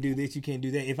 you can't do this, you can't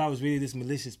do that. If I was really this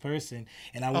malicious person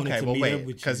and I wanted to meet up with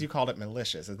you, because you called it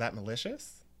malicious, is that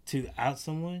malicious? To out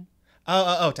someone?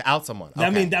 To out someone. Okay.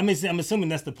 I mean, I'm assuming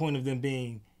that's the point of them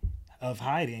being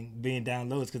down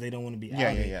low, is because they don't want to be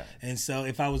outed. Yeah. And so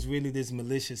if I was really this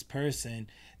malicious person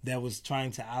that was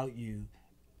trying to out you,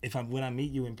 when I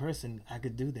meet you in person, I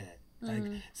could do that. Like,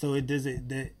 so it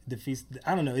defeats.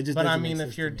 I don't know. It just. But I mean,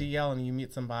 if you're DL and you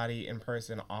meet somebody in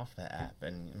person off the app,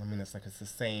 and I mean, it's the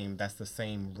same. That's the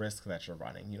same risk that you're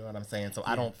running. You know what I'm saying? So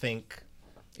I don't think.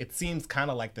 It seems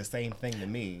kind of like the same thing to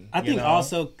me. I think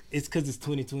also it's because it's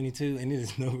 2022 and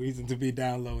there's no reason to be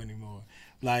down low anymore.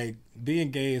 Like, being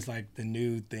gay is like the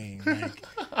new thing. Like,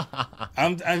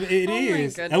 it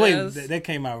is. My Oh, wait, that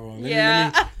came out wrong.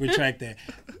 Let me retract that.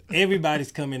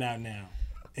 Everybody's coming out now,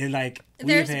 and like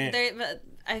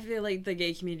I feel like the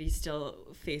gay community still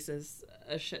faces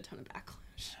a shit ton of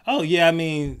backlash. Oh yeah, I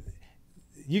mean,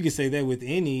 you could say that with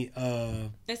any.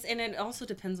 And it also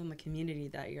depends on the community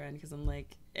that you're in, because I'm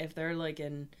like, if they're like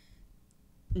in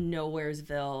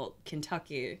Nowheresville,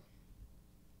 Kentucky.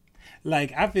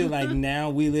 Like, I feel like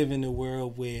now we live in a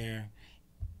world where,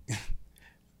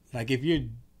 like, if you're,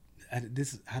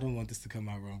 I don't want this to come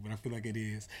out wrong, but I feel like it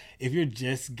is. If you're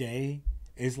just gay,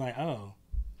 it's like, oh.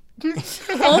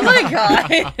 Oh my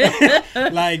God.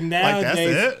 Like,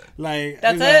 nowadays, that's it? Like,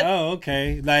 oh,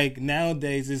 okay. Like,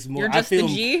 nowadays it's more. You're just the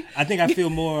G? I think I feel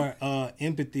more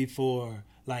empathy for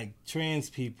like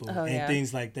trans people and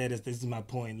things like that. This is my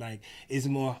point. Like, it's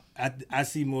more. I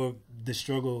see more the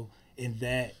struggle in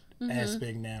that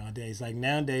aspect nowadays. Like,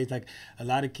 nowadays, like, a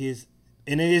lot of kids,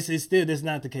 and it's still, that's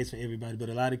not the case for everybody, but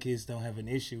a lot of kids don't have an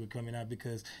issue with coming out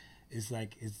because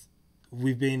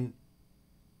we've been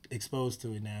exposed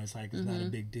to it now. It's like, it's not a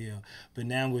big deal. But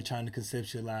now we're trying to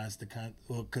conceptualize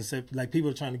like, people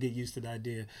are trying to get used to the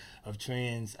idea of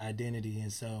trans identity.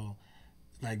 And so,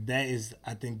 like, that is,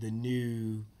 I think, the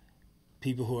new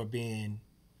people who are being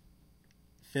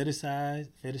fetishized.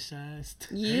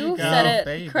 You said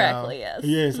it correctly, yes.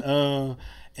 Yes,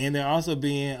 and they're also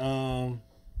being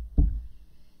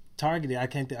targeted. I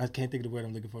can't think of the word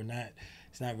I'm looking for.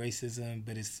 it's not racism,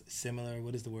 but it's similar.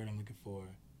 What is the word I'm looking for?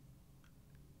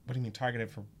 What do you mean targeted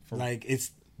for Like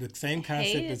it's the same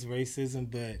concept Hate? as racism,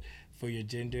 but for your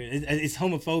gender. It's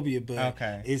homophobia, but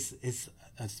Okay. it's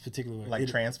a particular word. like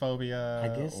transphobia?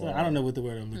 I guess so. or- I don't know what the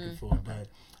word I'm looking for, but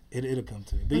it'll come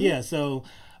to me. But yeah, so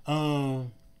I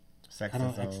don't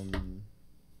Sexism.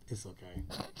 it's okay.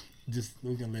 Just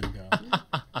we can let it go.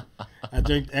 I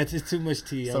drink. That's just too much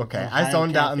tea. It's okay. I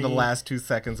zoned out in the last 2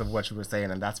 seconds of what you were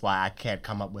saying, and that's why I can't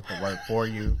come up with the word for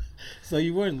you. So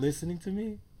you weren't listening to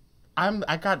me?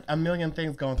 I got a million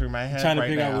things going through my head Trying to right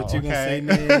figure now, out what you're okay?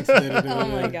 gonna say next. Oh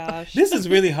my gosh. This is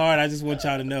really hard. I just want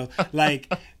y'all to know,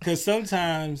 like, because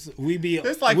sometimes we be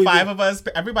There's like we 5 be, of us.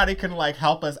 Everybody can like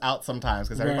help us out sometimes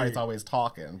because everybody's Right. always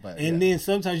talking. But and yeah. then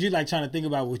sometimes you like trying to think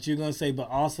about what you're gonna say, but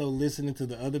also listening to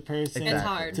the other person It's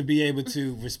hard. to be able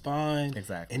to respond.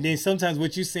 Exactly. And then sometimes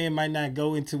what you're saying might not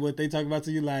go into what they talk about. So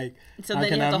you like, So how then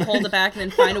can you have I to hold it back and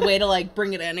then find a way to like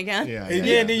bring it in again. yeah, And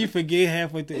yeah, then you forget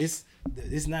halfway through.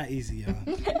 It's not easy, y'all.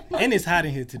 And it's hot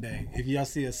in here today. If y'all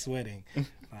see us sweating,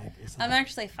 like it's hot. I'm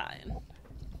actually fine.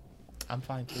 I'm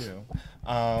fine too.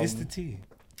 It's the tea.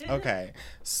 Okay,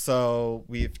 so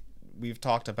we've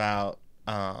talked about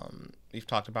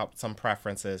some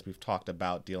preferences. We've talked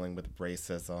about dealing with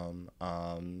racism.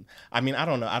 I mean, I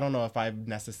don't know if I've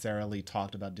necessarily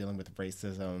talked about dealing with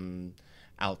racism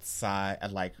outside,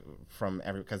 like from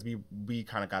because we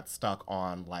kind of got stuck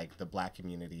on like the Black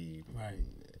community, Right.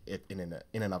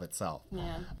 in and of itself.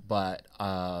 Yeah. But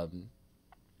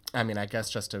I mean, I guess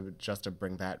just to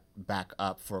bring that back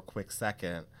up for a quick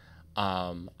second,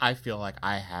 I feel like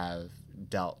I have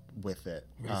dealt with it.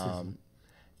 Racism.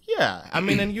 Yeah, I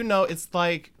mean, and it's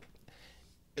like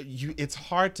it's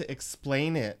hard to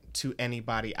explain it to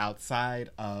anybody outside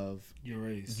of Your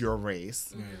race. your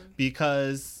race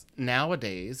because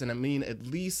nowadays, and I mean at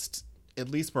least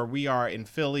where we are in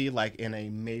Philly, like in a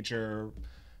major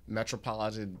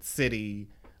metropolitan city,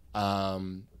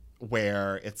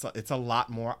 where it's a lot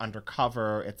more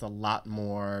undercover, it's a lot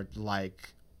more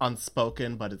like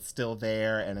unspoken, but it's still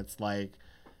there, and it's like,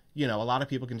 a lot of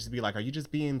people can just be like, are you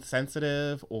just being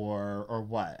sensitive or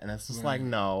what? And it's just like,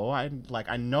 no, I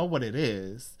know what it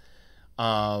is.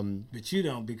 But you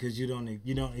don't, because you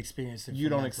don't experience it. You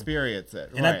don't experience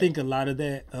it. And I think a lot of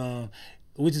that,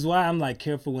 which is why I'm like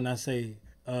careful when I say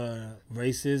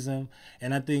racism.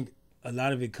 And I think a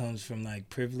lot of it comes from like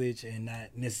privilege and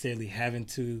not necessarily having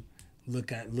to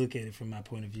look at it from my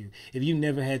point of view. If you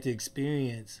never had to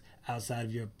experience outside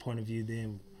of your point of view,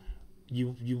 then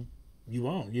you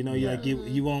won't. You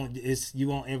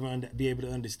won't ever be able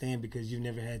to understand because you've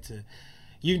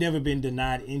never been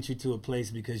denied entry to a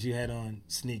place because you had on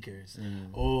sneakers,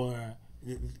 or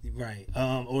right,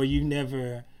 or you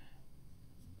never.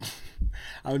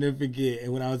 I'll never forget.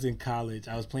 And when I was in college,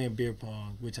 I was playing beer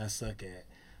pong, which I suck at,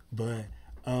 but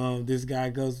this guy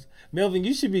goes, "Melvin,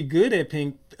 you should be good at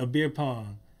beer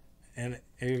pong," and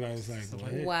everybody was like,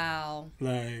 "What?" Wow.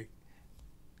 Like,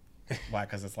 why?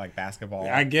 Because it's like basketball.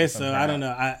 I guess or so. something I like don't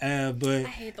that. know. But I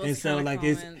hate those and so kind of like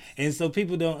comments. and so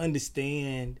people don't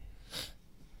understand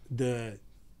the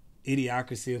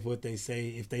idiocracy of what they say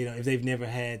if they've never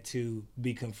had to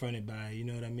be confronted by it, you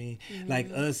know what I mean?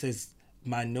 Like us as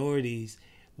minorities,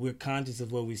 we're conscious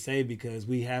of what we say because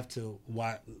we have to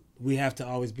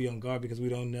always be on guard because we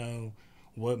don't know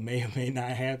what may or may not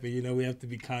happen. We have to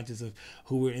be conscious of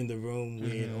who we're in the room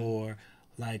with or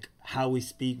like how we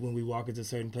speak when we walk into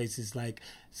certain places. Like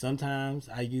sometimes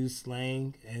I use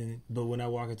slang, but when I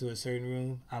walk into a certain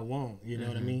room, I won't. You know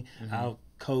what I mean? I'll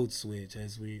code switch,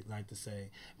 as we like to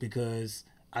say, because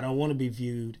I don't want to be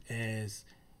viewed as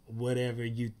whatever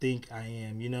you think I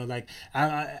am. Like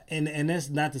and that's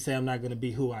not to say I'm not going to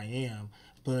be who I am,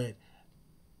 but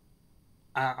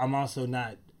I'm also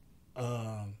not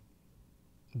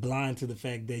blind to the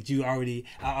fact that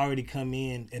I already come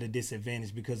in at a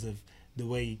disadvantage because of the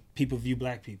way people view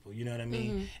Black people. You know what I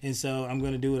mean? And so I'm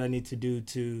going to do what I need to do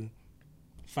to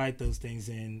fight those things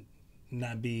and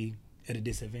not be at a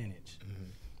disadvantage.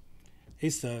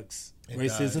 It sucks.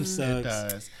 Racism sucks. It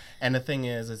does. And the thing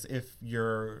is if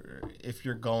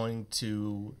you're going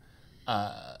to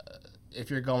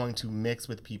mix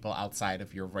with people outside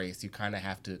of your race, you kind of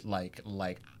have to like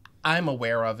I'm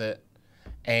aware of it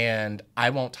and I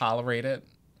won't tolerate it.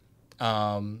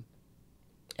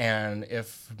 And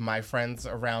if my friends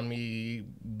around me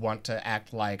want to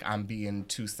act like I'm being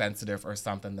too sensitive or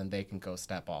something, then they can go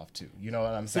step off too. You know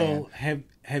what I'm saying? So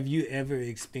have you ever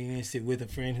experienced it with a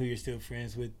friend who you're still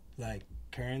friends with, like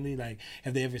currently? Like,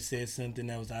 have they ever said something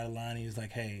that was out of line and you was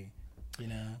like, hey,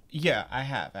 Yeah, I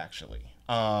have actually.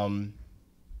 And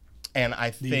I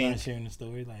do you think mind sharing the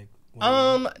story? Like,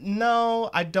 No,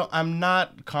 I don't. I'm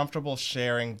not comfortable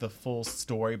sharing the full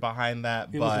story behind that,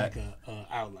 It but was like a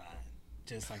outline,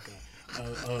 just like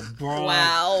a broad.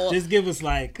 Wow. Just give us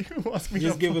like. wants me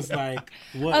Just to give us like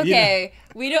what. Okay,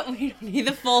 we don't need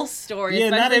the full story. Yeah,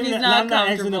 not especially even. if he's I'm not not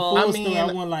asking the comfortable. full I story. I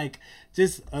mean- want like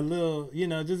just a little.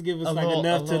 Just give us A like little-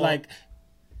 enough a to little- like.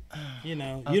 You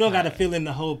don't got to fill in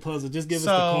the whole puzzle. Just give us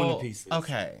the corner pieces.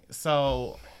 Okay,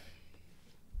 so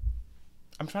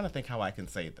I'm trying to think how I can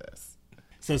say this.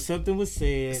 So something was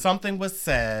said. Something was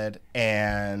said,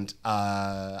 and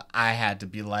I had to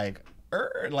be like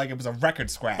it was a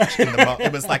record scratch.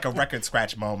 It was like a record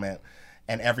scratch moment,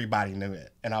 and everybody knew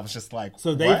it. And I was just like,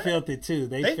 So they what? felt it too.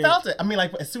 They felt it. I mean,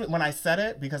 like as soon when I said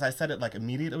it, because I said it like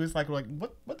immediately, it was like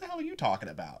what the hell are you talking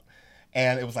about?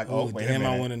 And it was like, oh wait damn! a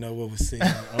minute. I want to know what was said.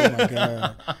 Oh my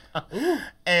god!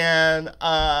 And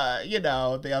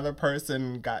the other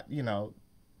person got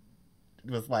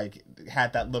was like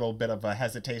had that little bit of a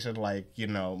hesitation, like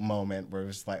moment where it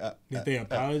was like Did they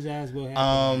apologize? What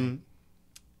happened?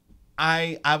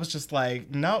 I was just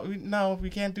like, no, we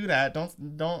can't do that. Don't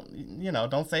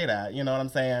say that. You know what I'm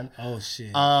saying? Oh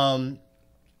shit! And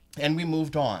we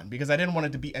moved on because I didn't want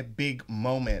it to be a big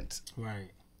moment, Right.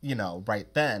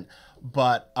 right then.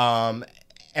 But and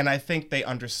I think they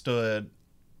understood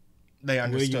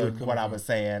what I was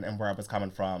saying and where I was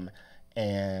coming from,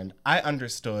 and I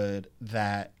understood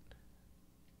that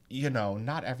I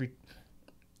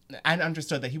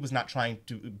understood that he was not trying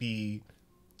to be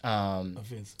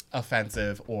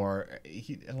offensive, or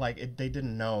they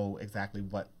didn't know exactly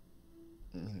what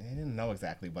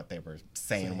they were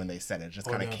saying when they said it. It just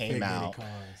kind of came out,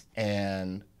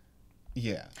 and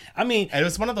yeah. I mean, and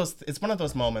it's one of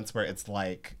those moments where it's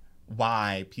like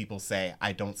why people say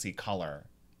I don't see color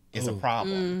is a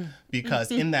problem, because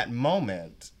in that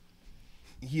moment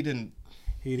he didn't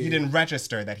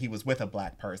register that he was with a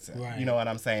black person. Right. You know what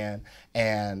I'm saying?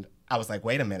 And I was like,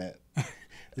 wait a minute.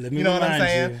 Let me You know what I'm remind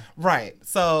saying? you. Right.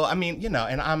 So I mean,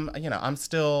 and I'm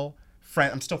still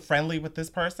friendly with this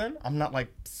person. I'm not like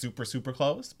super super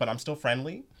close, but I'm still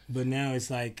friendly. But now it's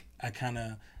like I kind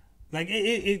of like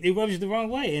it rubs you the wrong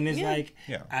way, and it's like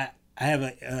I have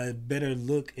a better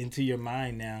look into your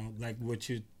mind now, like what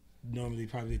you're normally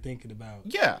probably thinking about.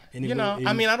 Yeah. And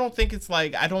I mean, I don't think it's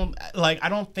like I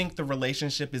don't think the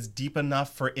relationship is deep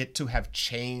enough for it to have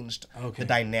changed the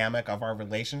dynamic of our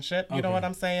relationship. You know what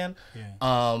I'm saying?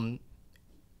 Yeah.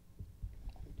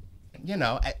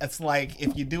 It's like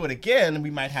if you do it again, we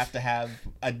might have to have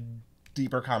a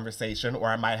deeper conversation, or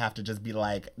I might have to just be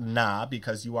like, nah,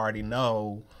 because you already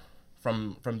know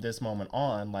from this moment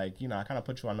on, like, I kind of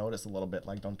put you on notice a little bit,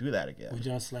 like, don't do that again. Would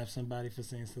y'all slap somebody for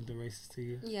saying something racist to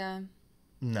you? Yeah.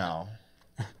 No,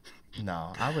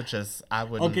 I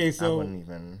wouldn't. Okay, so I wouldn't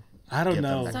even. I don't give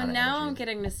them know. that So kind of now energy. I'm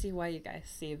getting to see why you guys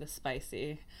see the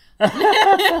spicy.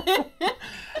 I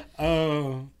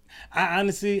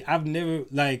honestly, I've never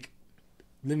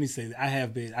let me say that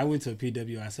I went to a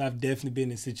PWI, so I've definitely been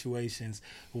in situations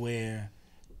where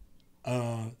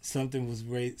something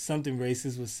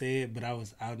racist was said, but I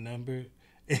was outnumbered,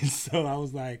 and so I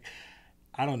was like,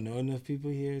 I don't know enough people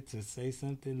here to say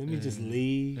something. Let me just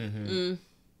leave. And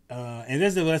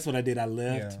that's what I did. I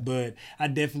left, but I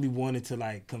definitely wanted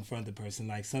to confront the person.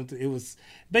 Like something, it was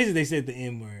basically they said the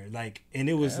N word, and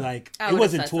it was I it would've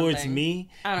wasn't said towards something. me,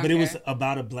 I don't but it was care.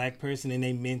 about a black person, and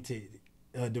they meant it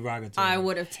derogatory. I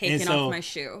would have taken And so off my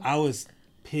shoe. I was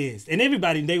pissed, and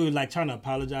everybody they were trying to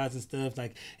apologize and stuff.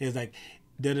 Like it was like.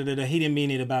 Da, da, da, da, he didn't mean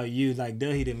it about you,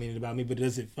 he didn't mean it about me, but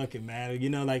does it fucking matter?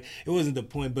 It wasn't the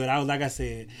point. But I was, like I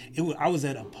said, I was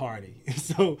at a party,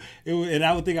 so it was, and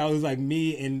I would think I was like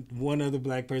me and one other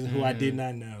black person who I did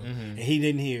not know, and he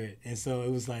didn't hear it, and so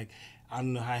it was like I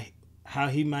don't know how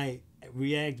he might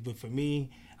react, but for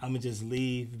me, I'm gonna just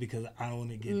leave because I don't want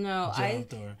to get jumped I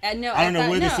don't know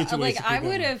where the situation. I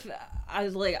would have. I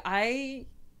was like, I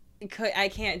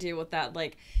can't deal with that.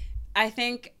 Like, I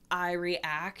think I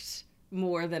react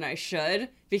more than I should,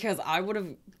 because I would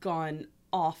have gone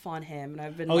off on him, and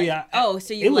I've been so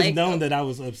you it was known that I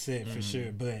was upset for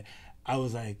sure, but I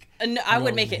was like, I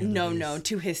would make it no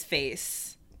to his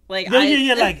face, like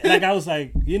I was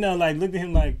like, looked at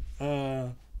him like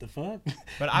the fuck.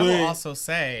 But I will also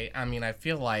say, I mean, I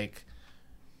feel like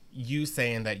you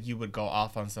saying that you would go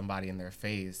off on somebody in their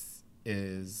face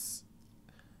is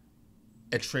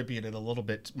attributed a little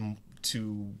bit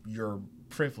to your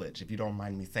privilege, if you don't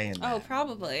mind me saying that. Oh,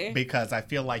 probably. Because I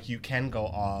feel like you can go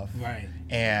off, right?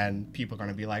 And people are going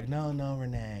to be like, no,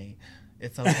 Renee,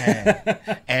 It's okay.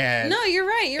 And No, you're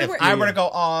right. You're if right. I were to go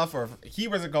off, or if he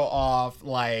was to go off,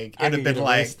 like I it'd have could been get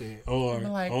like, arrested, or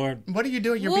what are you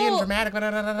doing? You're Well, being dramatic. Blah,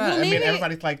 blah, blah, blah. well, I mean, maybe-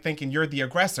 everybody's like thinking you're the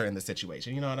aggressor in the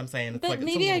situation. You know what I'm saying? It's but like, it's a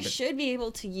maybe little I bit- should be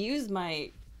able to use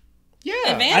my Yeah.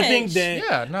 advantage. I think that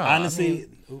Yeah, no, I honestly,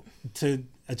 to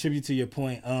attribute to your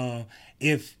point,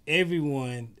 if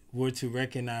everyone were to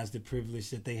recognize the privilege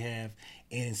that they have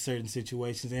in certain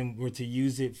situations and were to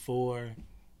use it for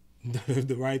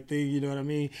the right thing, you know what I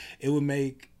mean? It would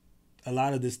make a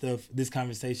lot of this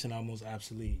conversation almost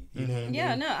obsolete. You know what I mean?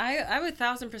 Yeah, no, I would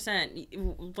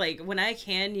 1,000%. Like, when I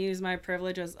can use my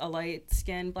privilege as a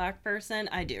light-skinned black person,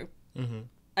 I do.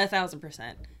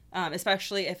 1,000%.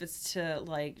 Especially if it's to,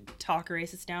 like, talk a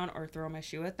racist down or throw my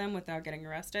shoe at them without getting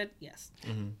arrested. Yes.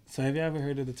 So have you ever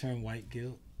heard of the term white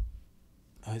guilt?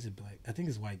 Oh, is it black? I think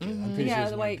it's white guilt. I'm pretty sure Yeah,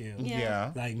 it's the white white- guilt. yeah.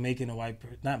 Yeah. Like making a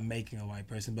not making a white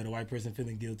person, but a white person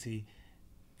feeling guilty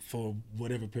for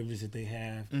whatever privilege that they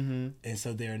have, and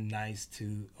so they're nice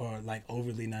to, or like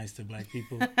overly nice to black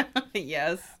people.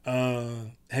 Yes.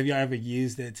 Have y'all ever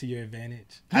used that to your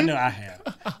advantage? I know I have.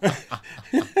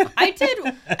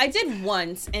 I did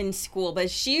once in school, but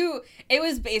it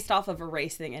was based off of a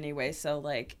race thing anyway, so,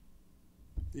 like,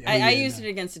 I used it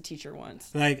against a teacher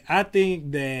once. Like, I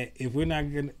think that if we're not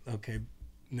gonna, okay,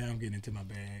 now I'm getting into my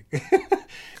bag.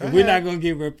 If we're not gonna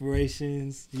get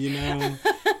reparations, you know,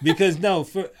 because this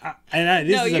is you're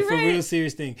for right. real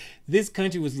serious thing. This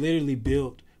country was literally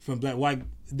built from white.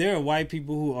 There are white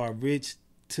people who are rich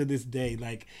to this day.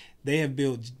 Like, they have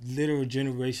built literal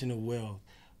generational wealth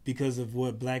because of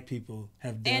what black people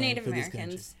have done And Native for this country.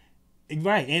 Americans.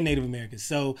 Right, and Native Americans.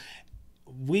 So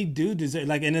we do deserve,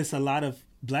 like, and it's a lot of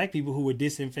black people who were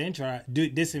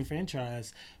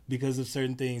disenfranchised because of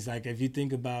certain things. Like, if you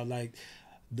think about, like,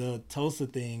 the Tulsa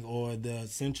thing or the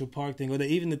Central Park thing, or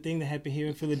even the thing that happened here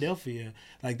in Philadelphia,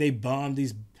 like, they bombed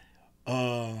these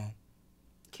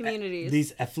Communities.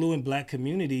 these affluent black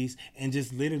communities and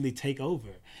just literally take over,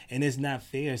 and it's not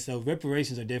fair. So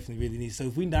reparations are definitely really needed. So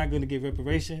if we're not going to get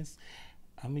reparations,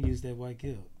 I'm gonna use that white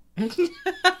guilt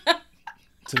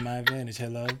to my advantage.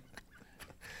 Hello.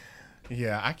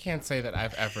 Yeah, I can't say that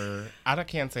I've ever. I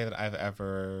don't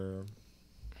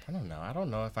know. I don't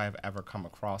know if I've ever come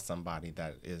across somebody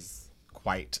that is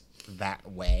quite that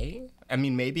way. I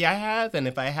mean, maybe I have, and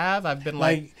if I have, I've been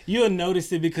like you'll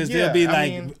notice it because Yeah, they'll be I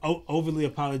like mean- overly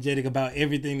apologetic about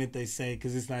everything that they say,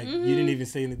 because it's like you didn't even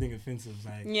say anything offensive.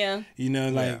 Like, Yeah. you know,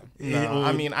 like No, or-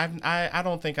 I mean, I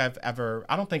don't think I've ever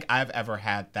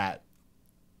had that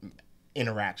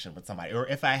interaction with somebody, or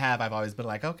if I have, I've always been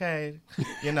like, okay,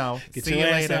 you know, Get see your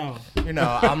you ass later. on. You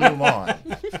know, I'll move on.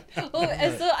 Well,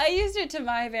 and so I used it to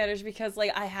my advantage because,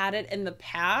 like, I had it in the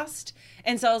past,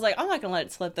 and so I was like, I'm not gonna let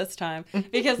it slip this time,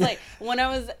 because, like, when I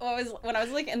was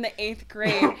like in the 8th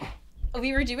grade,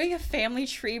 we were doing a family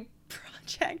tree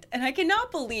project, and I cannot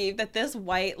believe that this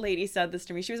white lady said this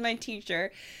to me. She was my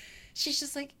teacher. She's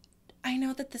just like, I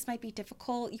know that this might be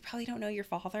difficult. You probably don't know your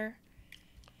father.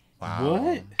 Wow.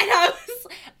 what? And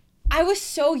I was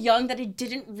so young that it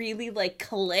didn't really, like,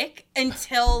 click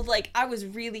until, like, I was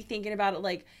really thinking about it,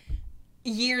 like,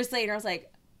 years later. I was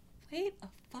like, wait a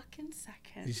fucking You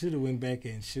second. should have went back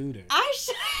and shoot her.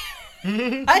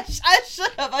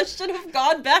 I should have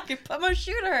gone back and put my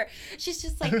shoe to her. She's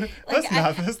just like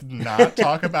Let's not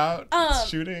talk about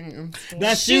shooting. and stuff.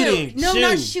 Not Shoot. shooting. No, shoot.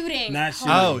 not shooting. Not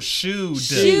shooting. Oh, shoe.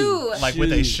 Shoe. Like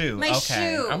with a Shoe. shoe. My okay.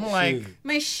 shoe. I'm like, Shoot.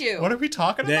 my shoe. what are we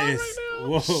talking That about is right now?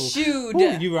 whoa. Shooed.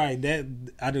 Ooh, you're right. That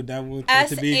I do not want that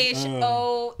to be.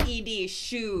 SHOED.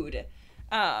 Shooed.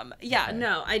 Yeah,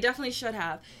 no, I definitely should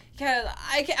have. Because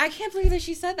I can't believe that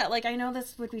she said that. Like, I know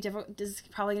this would be difficult. This is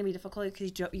probably going to be difficult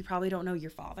because you probably don't know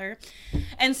your father.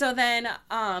 And so then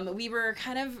we were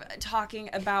kind of talking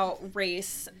about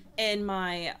race in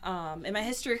my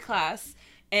history class.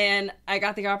 And I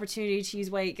got the opportunity to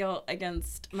use white guilt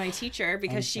against my teacher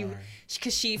because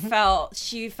she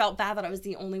felt bad that I was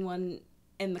the only one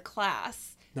in the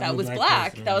class that only was black black.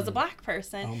 person. That was a black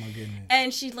person. Oh my goodness.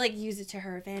 And she'd, like, use it to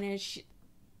her advantage.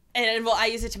 And, well, I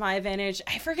used it to my advantage.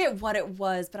 I forget what it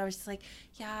was, but I was just like,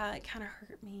 yeah, it kind of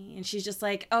hurt me. And she's just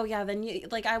like, oh, yeah, then you,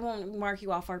 like, I won't mark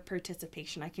you off our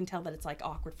participation. I can tell that it's, like,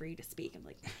 awkward for you to speak. I'm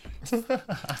like,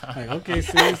 Like, okay,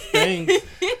 sis, thanks.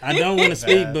 I don't want to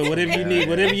speak, but whatever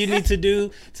you need to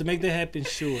do to make that happen,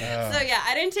 sure. so, yeah,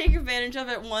 I didn't take advantage of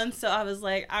it once. So I was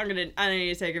like, I need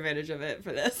to take advantage of it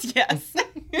for this. Yes.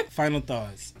 Final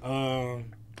thoughts.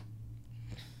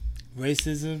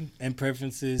 Racism and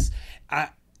preferences.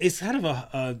 It's kind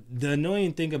of the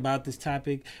annoying thing about this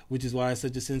topic, which is why it's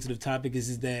such a sensitive topic,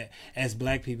 is that as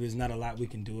black people, there's not a lot we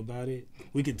can do about it.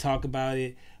 We can talk about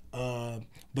it,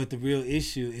 But the real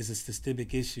issue is a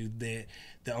systemic issue that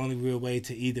the only real way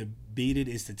to either beat it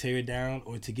is to tear it down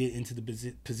or to get into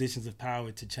the positions of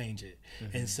power to change it.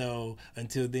 Mm-hmm. And so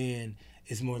until then,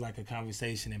 it's more like a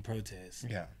conversation and protest.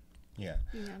 Yeah.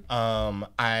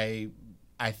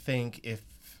 I think if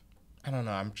I don't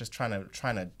know, I'm just trying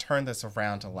to turn this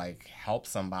around to like help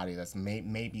somebody that's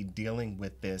maybe dealing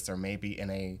with this, or maybe in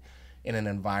an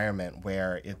environment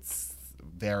where it's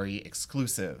very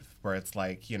exclusive, where it's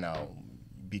like, you know,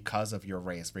 because of your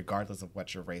race, regardless of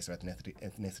what your race or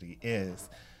ethnicity is,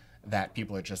 that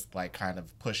people are just like kind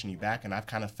of pushing you back. And I've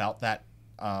kind of felt that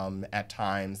at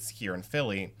times here in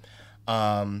Philly.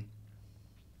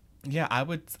 Yeah, I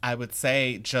would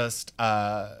say just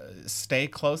stay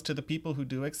close to the people who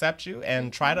do accept you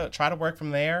and try to work from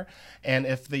there. And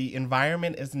if the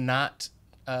environment is not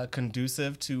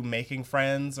conducive to making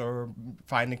friends or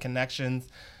finding connections,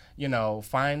 you know,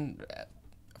 find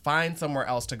somewhere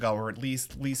else to go, or at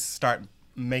least start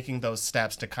making those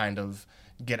steps to kind of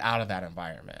get out of that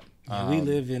environment. We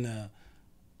live in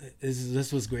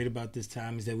this what's great about this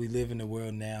time, is that we live in a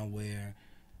world now where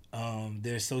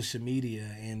there's social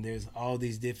media and there's all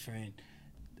these different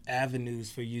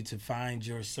avenues for you to find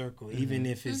your circle. Mm-hmm. Even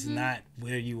if it's not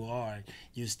where you are,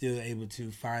 you're still able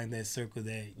to find that circle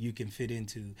that you can fit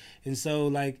into. And so,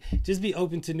 like, just be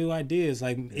open to new ideas.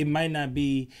 Like, it might not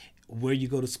be where you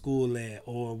go to school at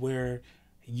or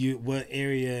what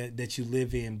area that you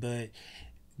live in, but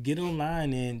get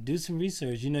online and do some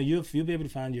research. You know, you'll be able to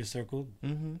find your circle.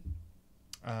 Mm-hmm.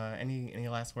 Any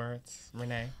last words,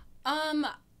 Renee?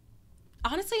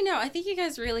 Honestly, no. I think you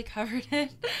guys really covered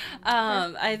it.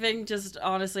 I think just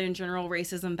honestly, in general,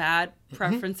 racism bad.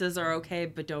 Preferences are okay,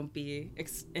 but don't be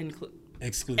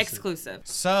exclusive.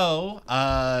 So,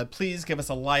 please give us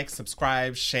a like,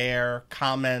 subscribe, share,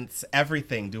 comments,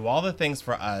 everything. Do all the things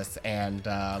for us, and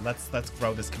let's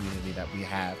grow this community that we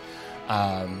have.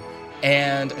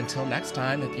 And until next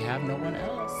time, if you have no one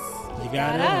else, you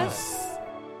got us.